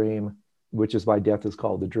lucid dream, which is why death is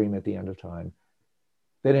called the dream at the end of time,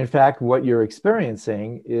 that in fact, what you're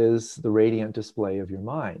experiencing is the radiant display of your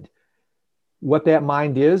mind. What that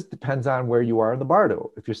mind is depends on where you are in the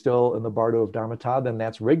bardo. If you're still in the bardo of Dharmata, then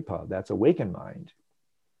that's Rigpa, that's awakened mind.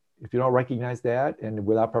 If you don't recognize that, and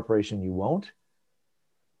without preparation, you won't.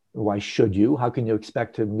 Why should you? How can you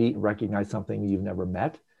expect to meet and recognize something you've never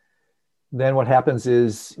met? Then what happens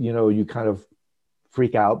is, you kind of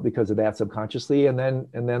freak out because of that subconsciously. And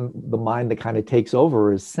then the mind that kind of takes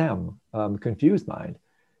over is SEM, confused mind.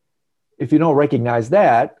 If you don't recognize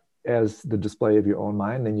that as the display of your own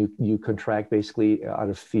mind, then you contract basically out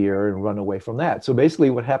of fear and run away from that. So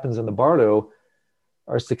basically what happens in the bardo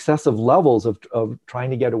are successive levels of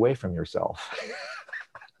trying to get away from yourself.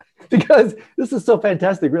 Because this is so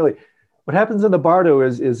fantastic, really. What happens in the bardo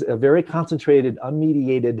is a very concentrated,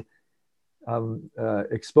 unmediated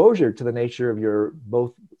exposure to the nature of your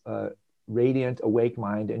both radiant, awake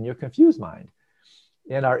mind and your confused mind.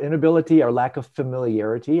 And our inability, our lack of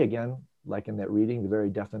familiarity, again, like in that reading, the very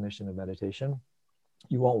definition of meditation,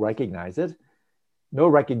 you won't recognize it. No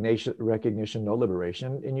recognition, no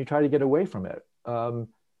liberation, and you try to get away from it.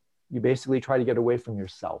 You basically try to get away from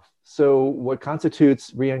yourself. So what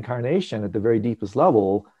constitutes reincarnation at the very deepest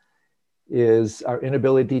level is our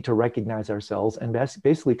inability to recognize ourselves and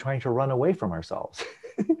basically trying to run away from ourselves.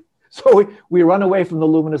 So we run away from the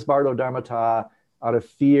luminous bardo dharmata out of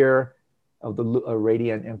fear of the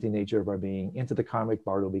radiant empty nature of our being into the karmic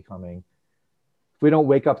bardo becoming. If we don't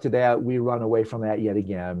wake up to that, we run away from that yet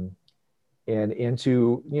again and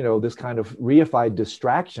into, this kind of reified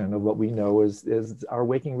distraction of what we know is our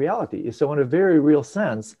waking reality. So in a very real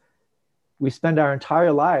sense, we spend our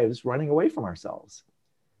entire lives running away from ourselves.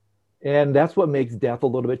 And that's what makes death a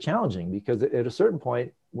little bit challenging, because at a certain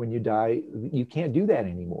point when you die, you can't do that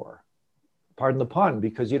anymore. Pardon the pun,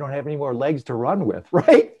 because you don't have any more legs to run with,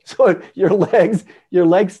 right? So your legs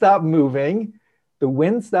stop moving, the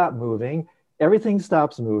wind stops moving, everything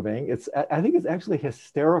stops moving. I think it's actually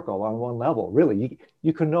hysterical on one level, really.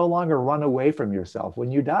 You can no longer run away from yourself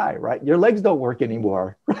when you die, right? Your legs don't work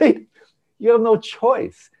anymore, right? You have no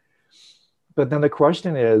choice. But then the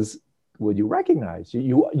question is, will you recognize?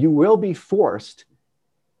 You will be forced.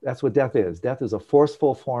 That's what death is. Death is a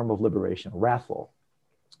forceful form of liberation, wrathful.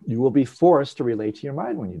 You will be forced to relate to your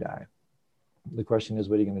mind when you die. The question is,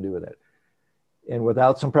 what are you going to do with it? And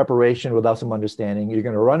without some preparation, without some understanding, you're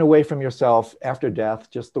going to run away from yourself after death,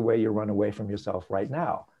 just the way you run away from yourself right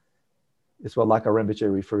now. It's what Laka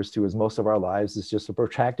Rinpoche refers to as most of our lives is just a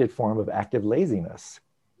protracted form of active laziness.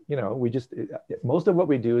 Most of what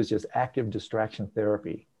we do is just active distraction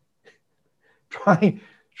therapy.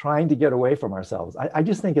 Trying to get away from ourselves. I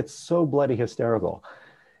just think it's so bloody hysterical.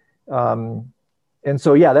 And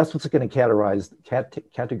so, yeah, that's what's going to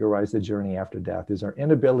categorize the journey after death is our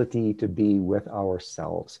inability to be with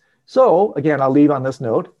ourselves. So again, I'll leave on this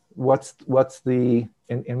note. What's the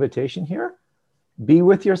invitation here? Be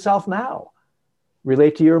with yourself now.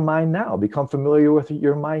 Relate to your mind now. Become familiar with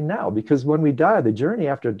your mind now. Because when we die, the journey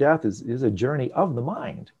after death is a journey of the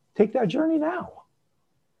mind. Take that journey now.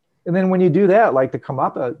 And then when you do that, like the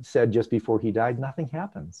Karmapa said just before he died, nothing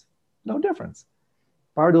happens. No difference.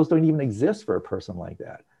 Bardos don't even exist for a person like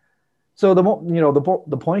that. So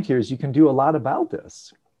the point here is you can do a lot about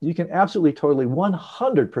this. You can absolutely, totally,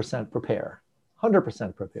 100% prepare,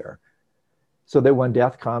 100% prepare, so that when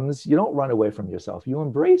death comes, you don't run away from yourself. You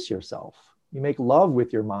embrace yourself. You make love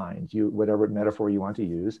with your mind, whatever metaphor you want to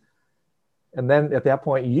use. And then at that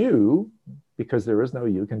point, because there is no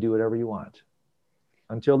you, can do whatever you want.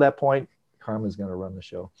 Until that point, karma is going to run the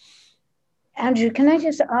show. Andrew, can I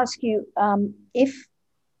just ask you,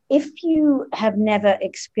 if you have never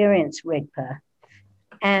experienced Rigpa,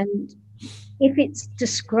 and if it's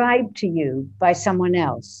described to you by someone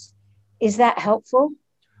else, is that helpful?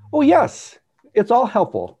 Oh, yes, it's all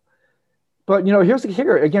helpful. But,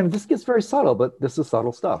 here again, this gets very subtle, but this is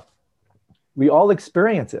subtle stuff. We all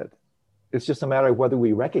experience it. It's just a matter of whether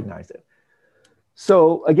we recognize it.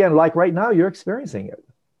 So again, like right now, you're experiencing it.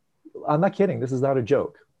 I'm not kidding. This is not a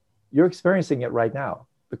joke. You're experiencing it right now.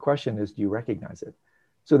 The question is, do you recognize it?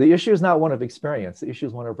 So the issue is not one of experience, the issue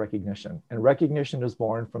is one of recognition. And recognition is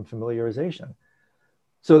born from familiarization.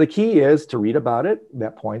 So the key is to read about it,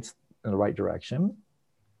 that points in the right direction,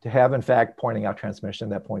 to have, in fact, pointing out transmission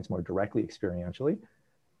that points more directly experientially.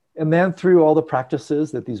 And then through all the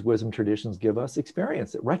practices that these wisdom traditions give us,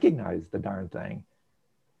 experience it, recognize the darn thing.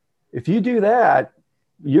 If you do that,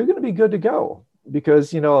 you're going to be good to go,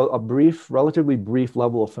 because, you know, a brief, relatively brief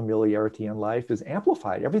level of familiarity in life is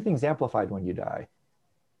amplified. Everything's amplified when you die.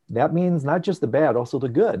 That means not just the bad, also the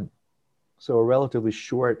good. So a relatively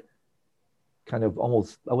short kind of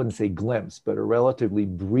almost, I wouldn't say glimpse, but a relatively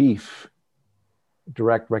brief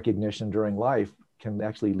direct recognition during life can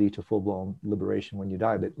actually lead to full-blown liberation when you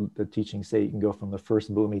die. The teachings say you can go from the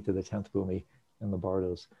first bhumi to the 10th bhumi in the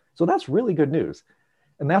bardos. So that's really good news.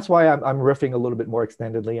 And that's why I'm riffing a little bit more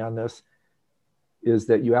extendedly on this, is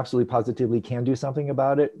that you absolutely positively can do something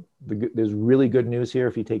about it. There's really good news here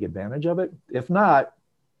if you take advantage of it. If not,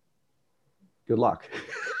 good luck.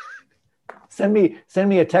 Send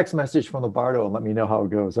me a text message from the bardo and let me know how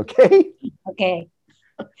it goes, okay? Okay.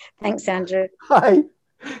 Thanks, Andrew. Hi,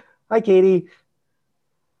 Katie.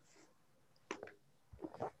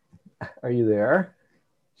 Are you there?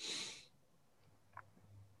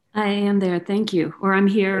 I am there, thank you. Or I'm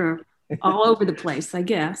here, or all over the place, I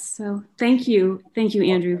guess. So thank you,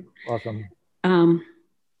 Andrew. Welcome.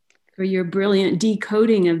 For your brilliant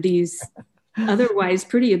decoding of these otherwise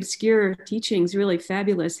pretty obscure teachings. Really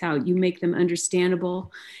fabulous how you make them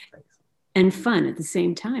understandable and fun at the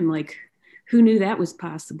same time. Like, who knew that was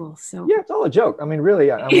possible? So yeah, it's all a joke. I mean,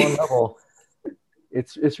 really, on one level,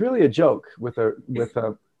 it's really a joke with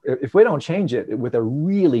a if we don't change it, with a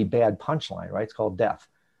really bad punchline, right? It's called death.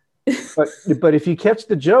 But if you catch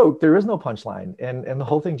the joke, there is no punchline, and the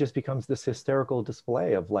whole thing just becomes this hysterical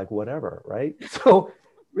display of like whatever, right? So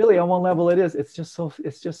really, on one level, it's just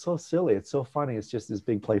so silly. It's so funny. It's just this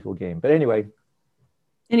big playful game. But anyway,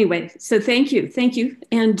 so thank you,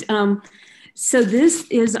 and so this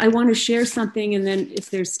is, I want to share something, and then if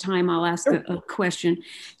there's time, I'll ask a question.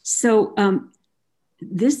 So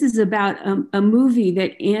this is about a movie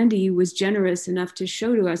that Andy was generous enough to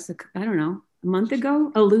show to us, I don't know, a month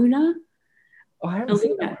ago, Aluna. Oh, I haven't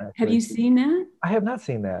seen that one. Have you seen that? I have not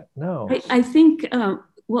seen that, no. I think,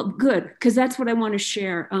 well, good, because that's what I want to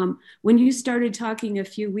share. When you started talking a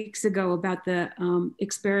few weeks ago about the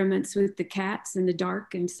experiments with the cats in the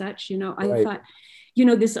dark and such, you know, I thought, you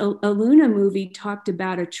know, this Aluna movie talked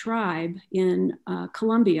about a tribe in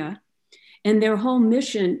Colombia, and their whole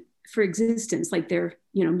mission for existence, like their,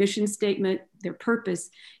 you know, mission statement, their purpose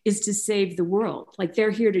is to save the world. Like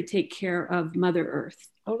they're here to take care of Mother Earth.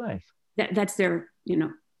 Oh, nice. That's their, you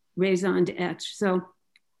know, raison d'etre. So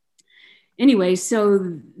anyway,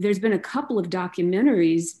 so there's been a couple of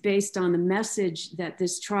documentaries based on the message that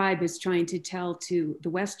this tribe is trying to tell to the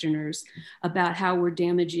Westerners about how we're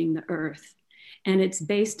damaging the earth. And it's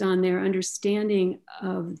based on their understanding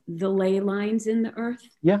of the ley lines in the earth.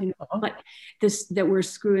 Yeah. You know, like this, that we're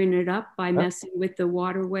screwing it up by messing with the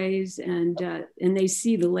waterways, and they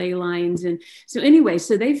see the ley lines. And so anyway,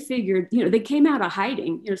 so they figured, you know, they came out of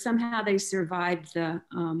hiding, you know, somehow they survived the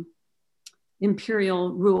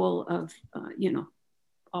imperial rule of, you know,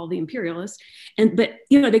 all the imperialists. But,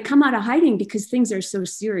 you know, they come out of hiding because things are so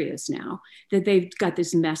serious now that they've got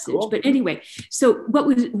this message. Cool. But anyway, so what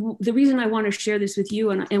was the reason I want to share this with you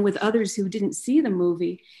and with others who didn't see the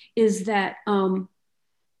movie is that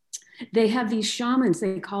they have these shamans,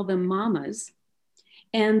 they call them mamas,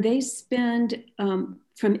 and they spend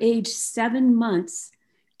from age 7 months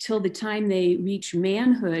till the time they reach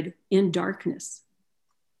manhood in darkness.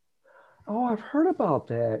 Oh, I've heard about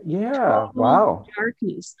that. Yeah. Wow.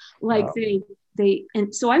 Darkness. Like they,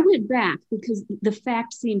 and so I went back because the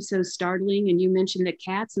fact seemed so startling. And you mentioned the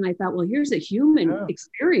cats, and I thought, well, here's a human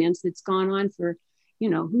experience that's gone on for, you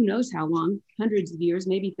know, who knows how long, hundreds of years,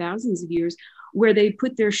 maybe thousands of years, where they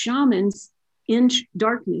put their shamans in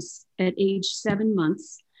darkness at age 7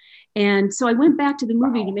 months. And so I went back to the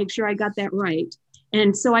movie to make sure I got that right.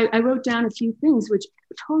 And so I wrote down a few things which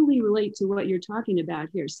totally relate to what you're talking about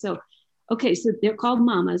here. So okay, so they're called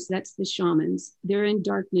mamas, that's the shamans. They're in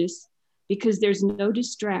darkness because there's no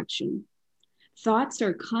distraction. Thoughts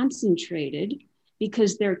are concentrated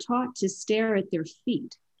because they're taught to stare at their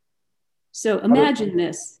feet. So imagine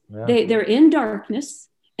this, they're in darkness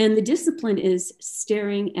and the discipline is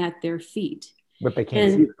staring at their feet. But they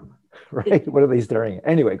can't see them, right? What are they staring at?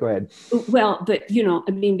 Anyway, go ahead. Well, but you know,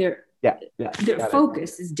 I mean, their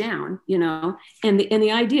focus is down, you know, and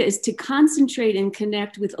the idea is to concentrate and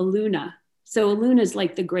connect with Aluna. So Aluna is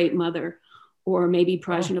like the great mother, or maybe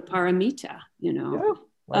Prajnaparamita, you know.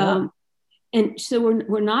 Yeah, and so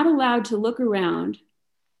we're not allowed to look around.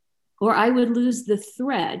 or I would lose the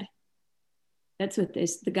thread. That's what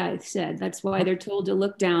the guy said. That's why they're told to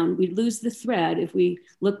look down. We'd lose the thread if we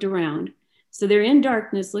looked around. So they're in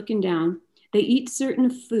darkness looking down. They eat certain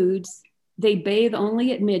foods. They bathe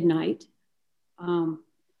only at midnight. And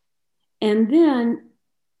then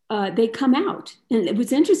they come out. And it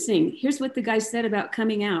was interesting. Here's what the guy said about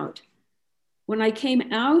coming out. When I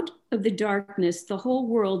came out of the darkness, the whole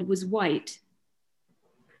world was white.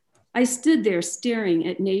 I stood there staring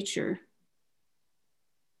at nature.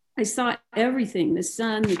 I saw everything, the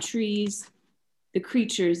sun, the trees, the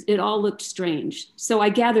creatures. It all looked strange. So I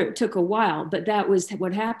gather it took a while, but that was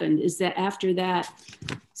what happened, is that after that,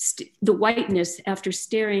 the whiteness, after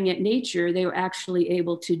staring at nature, they were actually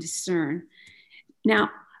able to discern. Now,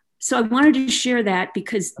 so I wanted to share that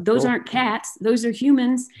because those aren't cats, those are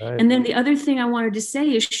humans. Right. And then the other thing I wanted to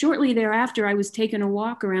say is shortly thereafter, I was taking a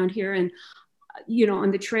walk around here, and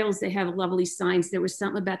on the trails, they have lovely signs. There was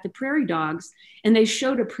something about the prairie dogs, and they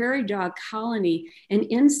showed a prairie dog colony, and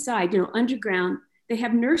inside, underground, they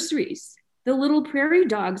have nurseries. The little prairie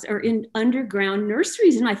dogs are in underground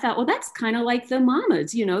nurseries. And I thought, well, that's kind of like the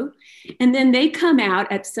mamas, and then they come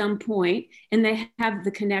out at some point and they have the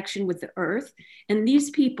connection with the earth. And these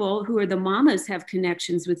people who are the mamas have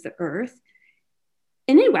connections with the earth.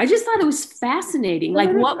 And anyway, I just thought it was fascinating.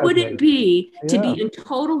 Like, what would it be to be in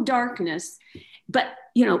total darkness, but,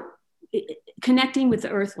 connecting with the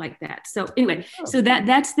earth like that? So anyway, so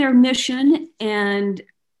that's their mission. And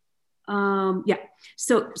so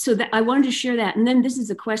that I wanted to share that. And then this is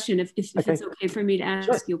a question, if it's okay for me to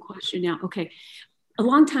ask you a question now. Okay. A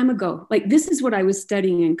long time ago, like this is what I was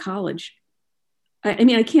studying in college. I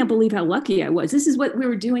mean, I can't believe how lucky I was. This is what we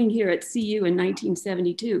were doing here at CU in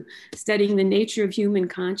 1972, studying the nature of human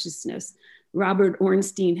consciousness. Robert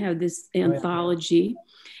Ornstein had this anthology.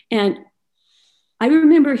 And I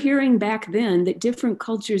remember hearing back then that different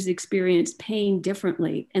cultures experience pain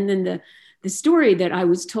differently. And then the story that I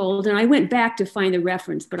was told, and I went back to find the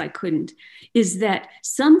reference, but I couldn't, is that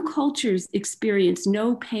some cultures experience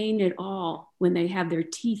no pain at all when they have their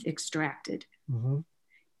teeth extracted. Mm-hmm.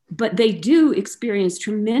 But they do experience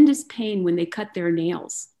tremendous pain when they cut their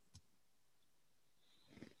nails.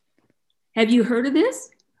 Have you heard of this?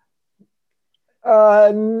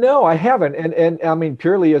 No, I haven't. And I mean,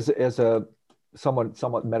 purely as a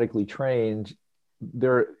somewhat medically trained,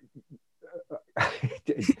 there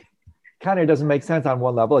kind of doesn't make sense on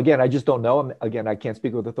one level. Again, I just don't know. Again, I can't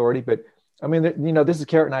speak with authority, but I mean, this is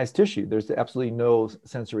keratinized tissue. There's absolutely no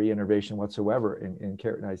sensory innervation whatsoever in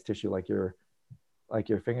keratinized tissue like your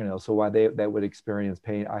fingernails. So why that would experience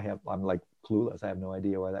pain, I'm like clueless. I have no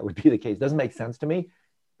idea why that would be the case. Doesn't make sense to me,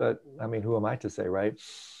 but I mean, who am I to say, right?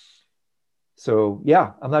 So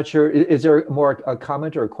yeah, I'm not sure. Is there more a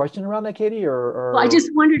comment or a question around that, Katie? Or... Well, I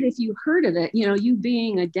just wondered if you heard of it. You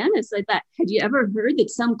being a dentist, I thought, had you ever heard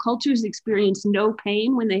that some cultures experience no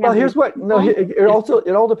pain when they have? Well, here's what. No, it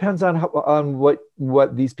all depends on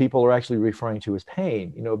what these people are actually referring to as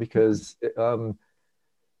pain. Because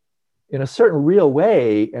in a certain real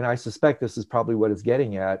way, and I suspect this is probably what it's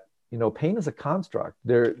getting at. Pain is a construct.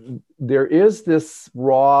 There is this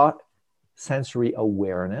raw sensory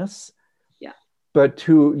awareness. But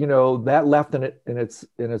to that left in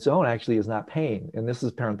its own actually is not pain, and this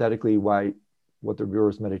is parenthetically what the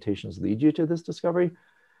Brewer's meditations lead you to this discovery.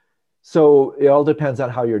 So it all depends on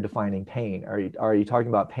how you're defining pain. Are you talking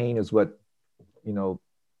about pain as what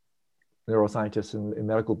neuroscientists and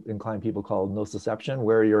medical inclined people call nociception,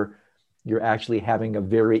 where you're actually having a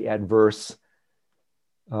very adverse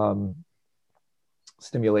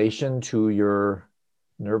stimulation to your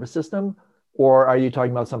nervous system, or are you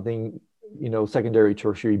talking about something secondary,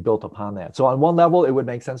 tertiary built upon that? So on one level, it would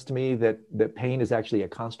make sense to me that pain is actually a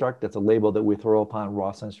construct. That's a label that we throw upon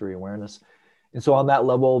raw sensory awareness. And so on that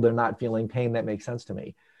level, they're not feeling pain. That makes sense to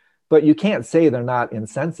me. But you can't say they're not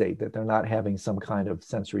insensate, that they're not having some kind of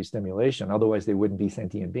sensory stimulation. Otherwise, they wouldn't be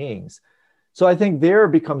sentient beings. So I think there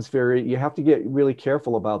becomes you have to get really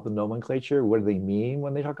careful about the nomenclature. What do they mean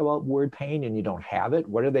when they talk about word pain and you don't have it?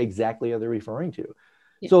 What are they referring to?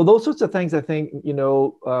 Yeah. So those sorts of things, I think,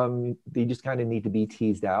 they just kind of need to be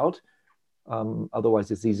teased out.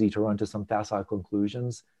 Otherwise, it's easy to run to some facile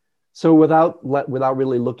conclusions. So without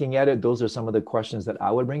really looking at it, those are some of the questions that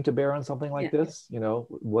I would bring to bear on something like this.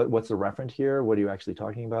 What's the referent here? What are you actually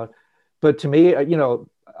talking about? But to me,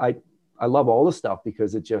 I love all the stuff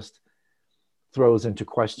because it just throws into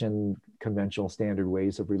question conventional standard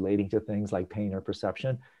ways of relating to things like pain or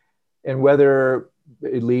perception. And whether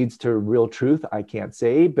it leads to real truth, I can't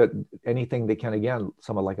say, but anything that can, again,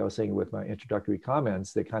 somewhat like I was saying with my introductory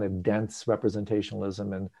comments, that kind of dense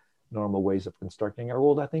representationalism and normal ways of constructing our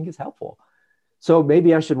world, I think is helpful. So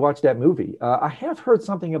maybe I should watch that movie. I have heard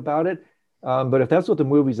something about it, but if that's what the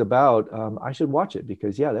movie's about, I should watch it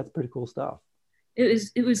because yeah, that's pretty cool stuff.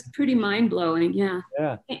 It was pretty mind blowing. Yeah.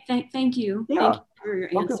 Yeah. Thank you. Yeah. Thank you for your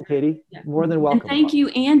Welcome, answer. Katie. Yeah. More than welcome. And thank you,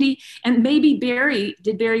 Andy. And maybe Barry.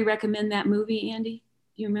 Did Barry recommend that movie, Andy?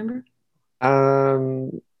 Do you remember?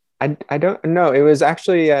 I don't know. It was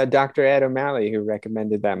actually Dr. Ed O'Malley who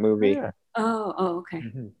recommended that movie. Yeah. Oh, okay.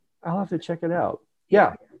 Mm-hmm. I'll have to check it out.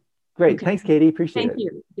 Yeah. Great. Okay. Thanks, Katie. Appreciate it. Thank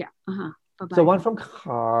you. Yeah. Bye-bye. So one from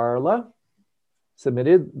Carla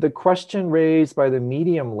submitted. The question raised by the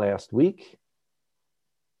medium last week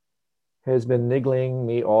has been niggling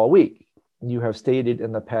me all week. You have stated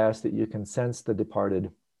in the past that you can sense the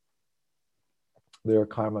departed. Their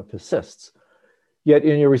karma persists. Yet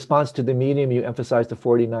in your response to the medium, you emphasize the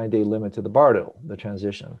 49-day limit to the bardo, the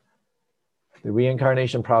transition, the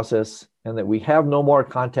reincarnation process, and that we have no more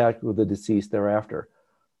contact with the deceased thereafter.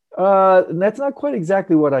 That's not quite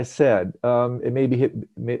exactly what I said. It maybe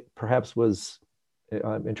perhaps was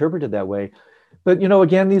interpreted that way. But,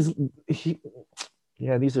 again, these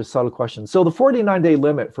are subtle questions. So the 49-day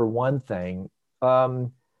limit, for one thing,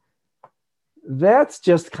 that's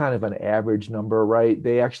just kind of an average number, right?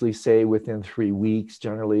 They actually say within 3 weeks,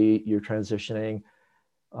 generally, you're transitioning.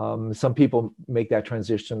 Some people make that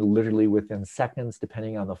transition literally within seconds,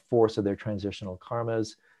 depending on the force of their transitional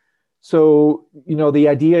karmas. So, the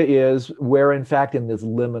idea is where, in fact, in this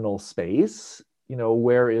liminal space,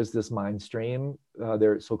 where is this mind stream,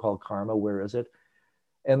 their so-called karma, where is it?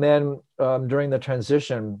 And then during the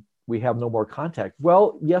transition, we have no more contact.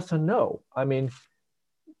 Well, yes and no. I mean,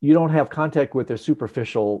 you don't have contact with their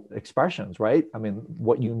superficial expressions, right? I mean,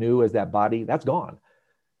 what you knew as that body, that's gone.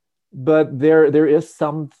 But there is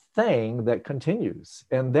something that continues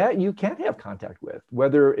and that you can't have contact with,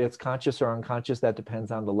 whether it's conscious or unconscious. That depends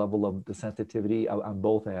on the level of the sensitivity on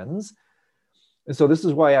both ends. And so this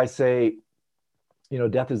is why I say,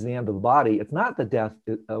 death is the end of the body. It's not the death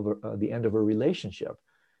of the end of a relationship.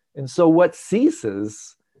 And so what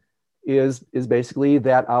ceases is basically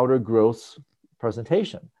that outer gross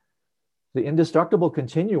presentation. The indestructible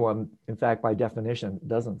continuum, in fact, by definition,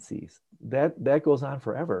 doesn't cease. That goes on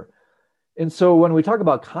forever. And so when we talk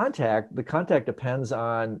about contact, the contact depends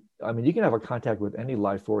on, you can have a contact with any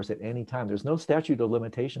life force at any time. There's no statute of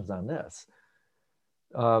limitations on this.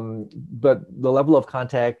 But the level of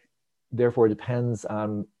contact, therefore, depends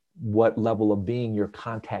on what level of being you're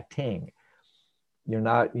contacting. You're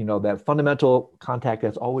not, that fundamental contact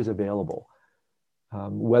that's always available.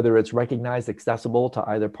 Whether it's recognized, accessible to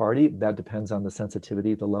either party, that depends on the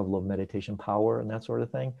sensitivity, the level of meditation power, and that sort of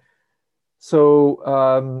thing.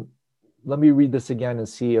 So let me read this again and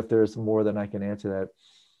see if there's more than I can answer that.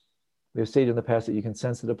 They've stated in the past that you can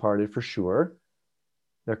sense the departed for sure.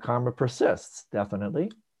 Their karma persists,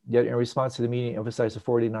 definitely. Yet in response to the meeting, emphasize the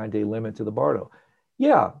 49-day limit to the bardo.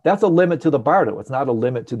 Yeah, that's a limit to the bardo. It's not a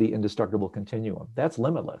limit to the indestructible continuum. That's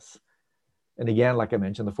limitless. And again, like I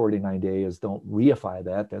mentioned, the 49 days don't reify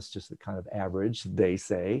that. That's just the kind of average, they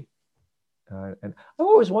say. And I've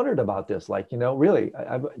always wondered about this, really,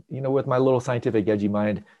 I've, with my little scientific edgy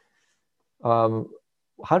mind,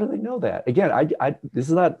 how do they know that? Again, this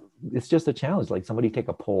is not, it's just a challenge. Like somebody take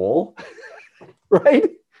a poll, right?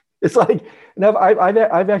 It's like, and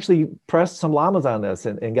I've actually pressed some llamas on this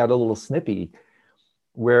and got a little snippy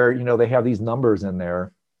where, they have these numbers in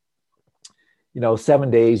there.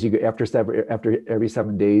 7 days, after every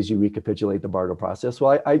 7 days, you recapitulate the bardo process.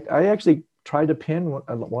 Well, I actually tried to pin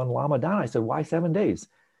one lama down. I said, why 7 days?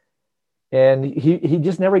 And he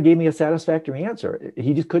just never gave me a satisfactory answer.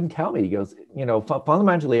 He just couldn't tell me. He goes,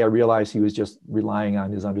 fundamentally, I realized he was just relying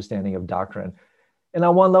on his understanding of doctrine. And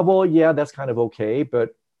on one level, yeah, that's kind of okay.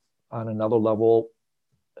 But on another level,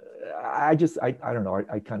 I don't know.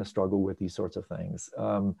 I kind of struggle with these sorts of things.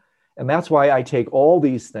 And that's why I take all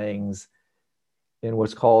these things in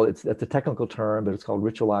what's called, it's a technical term, but it's called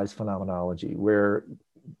ritualized phenomenology, where,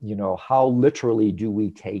 how literally do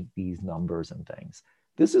we take these numbers and things?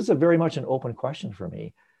 This is very much an open question for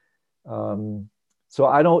me. So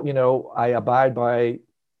I don't, I abide by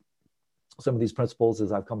some of these principles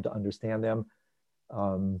as I've come to understand them.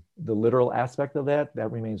 The literal aspect of that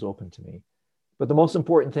remains open to me. But the most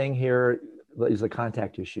important thing here is the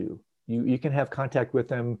contact issue. You can have contact with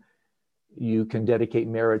them. You can dedicate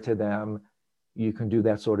merit to them. You can do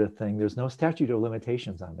that sort of thing. There's no statute of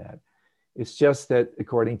limitations on that. It's just that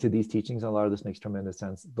according to these teachings, and a lot of this makes tremendous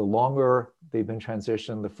sense, the longer they've been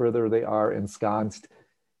transitioned, the further they are ensconced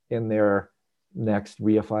in their next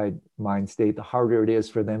reified mind state, the harder it is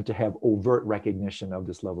for them to have overt recognition of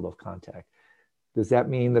this level of contact. Does that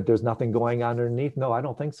mean that there's nothing going on underneath? No, I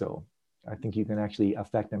don't think so. I think you can actually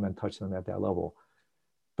affect them and touch them at that level.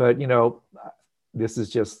 But, you know, this is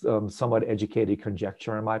just somewhat educated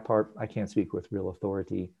conjecture on my part. I can't speak with real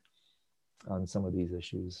authority on some of these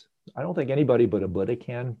issues. I don't think anybody but a Buddha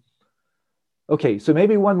can. Okay, so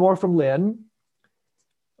maybe one more from Lynn,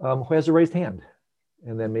 who has a raised hand.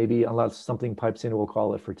 And then maybe, unless something pipes in, we'll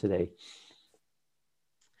call it for today.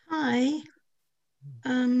 Hi.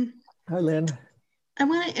 Hi, Lynn. I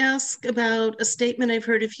want to ask about a statement I've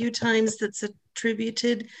heard a few times that's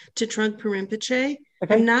attributed to Trungpa Rinpoche.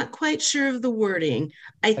 Okay. I'm not quite sure of the wording.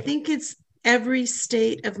 I think it's every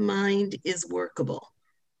state of mind is workable.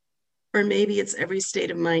 Or maybe it's every state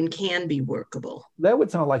of mind can be workable. That would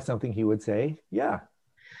sound like something he would say. Yeah.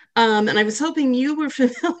 And I was hoping you were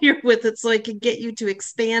familiar with it so I could get you to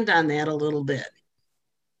expand on that a little bit.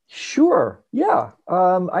 Sure. Yeah.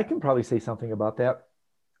 I can probably say something about that.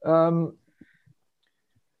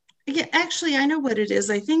 Yeah, actually, I know what it is.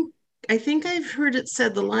 I think I've heard it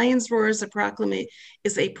said the lion's roar is a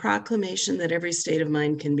proclamation that every state of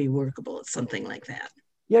mind can be workable. It's something like that.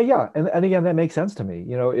 Yeah. And again, that makes sense to me.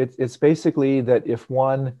 You know, it's basically that if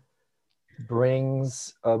one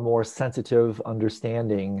brings a more sensitive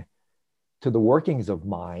understanding to the workings of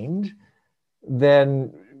mind,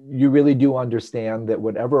 then you really do understand that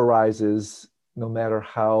whatever arises, no matter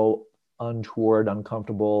how untoward,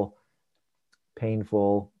 uncomfortable,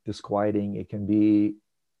 painful, disquieting it can be,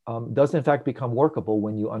 does in fact become workable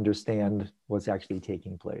when you understand what's actually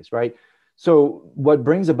taking place, right? So what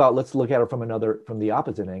brings about, let's look at it from the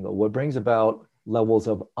opposite angle. What brings about levels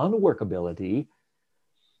of unworkability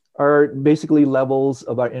are basically levels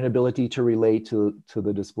of our inability to relate to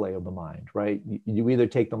the display of the mind, right? You either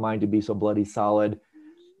take the mind to be so bloody solid,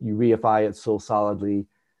 you reify it so solidly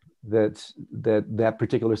that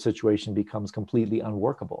particular situation becomes completely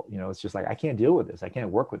unworkable. You know, it's just like, I can't deal with this. I can't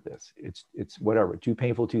work with this. It's whatever, too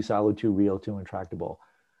painful, too solid, too real, too intractable.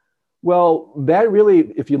 Well, that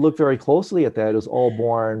really, if you look very closely at that, is all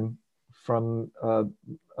born from a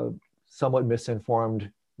somewhat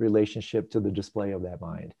misinformed relationship to the display of that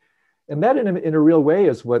mind. And that in a real way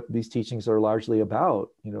is what these teachings are largely about,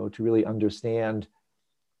 you know, to really understand,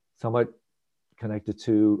 somewhat connected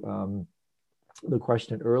to the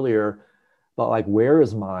question earlier about like, where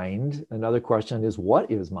is mind? Another question is, what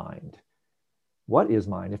is mind? What is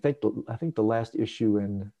mind? In fact, I think the last issue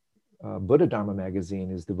in Buddha Dharma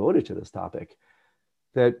magazine is devoted to this topic.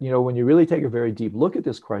 That, you know, when you really take a very deep look at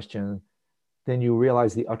this question, then you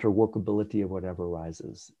realize the utter workability of whatever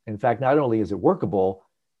arises. In fact, not only is it workable,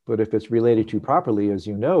 but if it's related to properly, as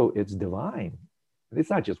you know, it's divine. It's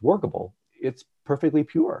not just workable, it's perfectly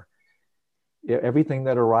pure. Everything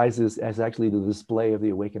that arises is actually the display of the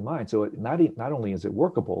awakened mind. So not only is it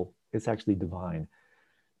workable, it's actually divine.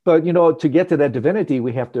 But, you know, to get to that divinity,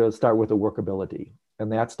 we have to start with the workability.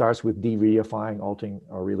 And that starts with de-reifying, altering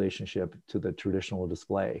our relationship to the traditional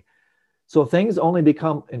display. So things only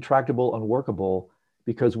become intractable, unworkable,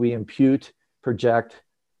 because we impute, project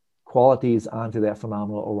qualities onto that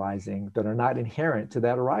phenomenal arising that are not inherent to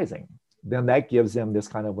that arising. Then that gives them this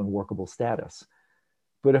kind of unworkable status.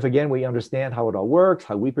 But if, again, we understand how it all works,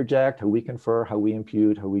 how we project, how we confer, how we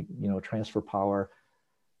impute, how we, you know, transfer power,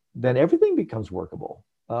 then everything becomes workable.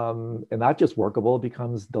 And not just workable, it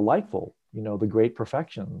becomes delightful, you know, the great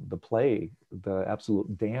perfection, the play, the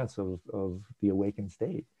absolute dance of the awakened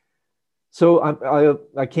state. So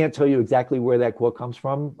I can't tell you exactly where that quote comes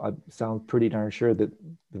from. I sound pretty darn sure that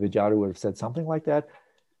the Vijayata would have said something like that.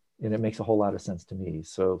 And it makes a whole lot of sense to me.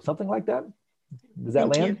 So something like that. Does that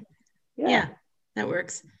land? Yeah, that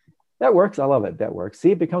works. That works. I love it. That works.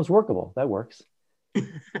 See, it becomes workable. That works.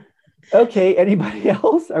 Okay. Anybody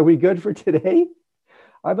else? Are we good for today?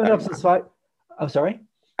 I've been up since 5. I'm sorry?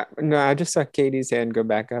 No, I just saw Katie's hand go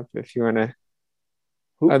back up if you want to.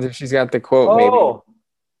 Who? Oh, she's got the quote, oh. Maybe.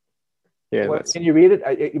 Yeah, what, can you read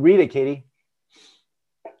it? Read it, Katie.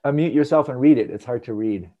 Unmute yourself and read it. It's hard to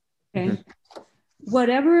read. Okay.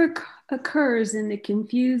 Whatever occurs in the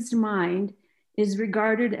confused mind is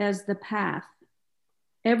regarded as the path.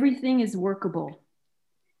 Everything is workable.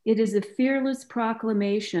 It is a fearless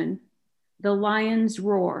proclamation, the lion's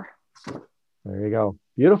roar. There you go.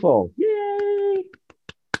 Beautiful. Yay.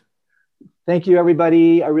 Thank you,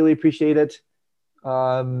 everybody. I really appreciate it.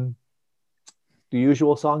 The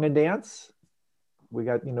usual song and dance. We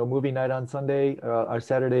got, you know, movie night on Sunday, our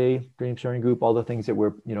Saturday dream sharing group, all the things that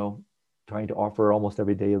we're, you know, trying to offer almost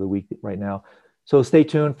every day of the week right now. So stay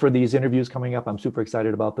tuned for these interviews coming up. I'm super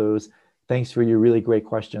excited about those. Thanks for your really great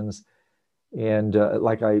questions. And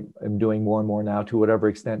like I am doing more and more now, to whatever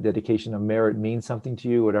extent dedication of merit means something to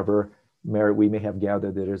you, whatever merit we may have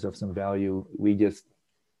gathered that is of some value, we just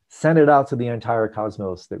send it out to the entire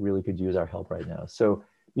cosmos that really could use our help right now. So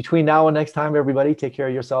between now and next time, everybody, take care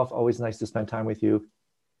of yourself. Always nice to spend time with you.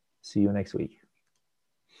 See you next week.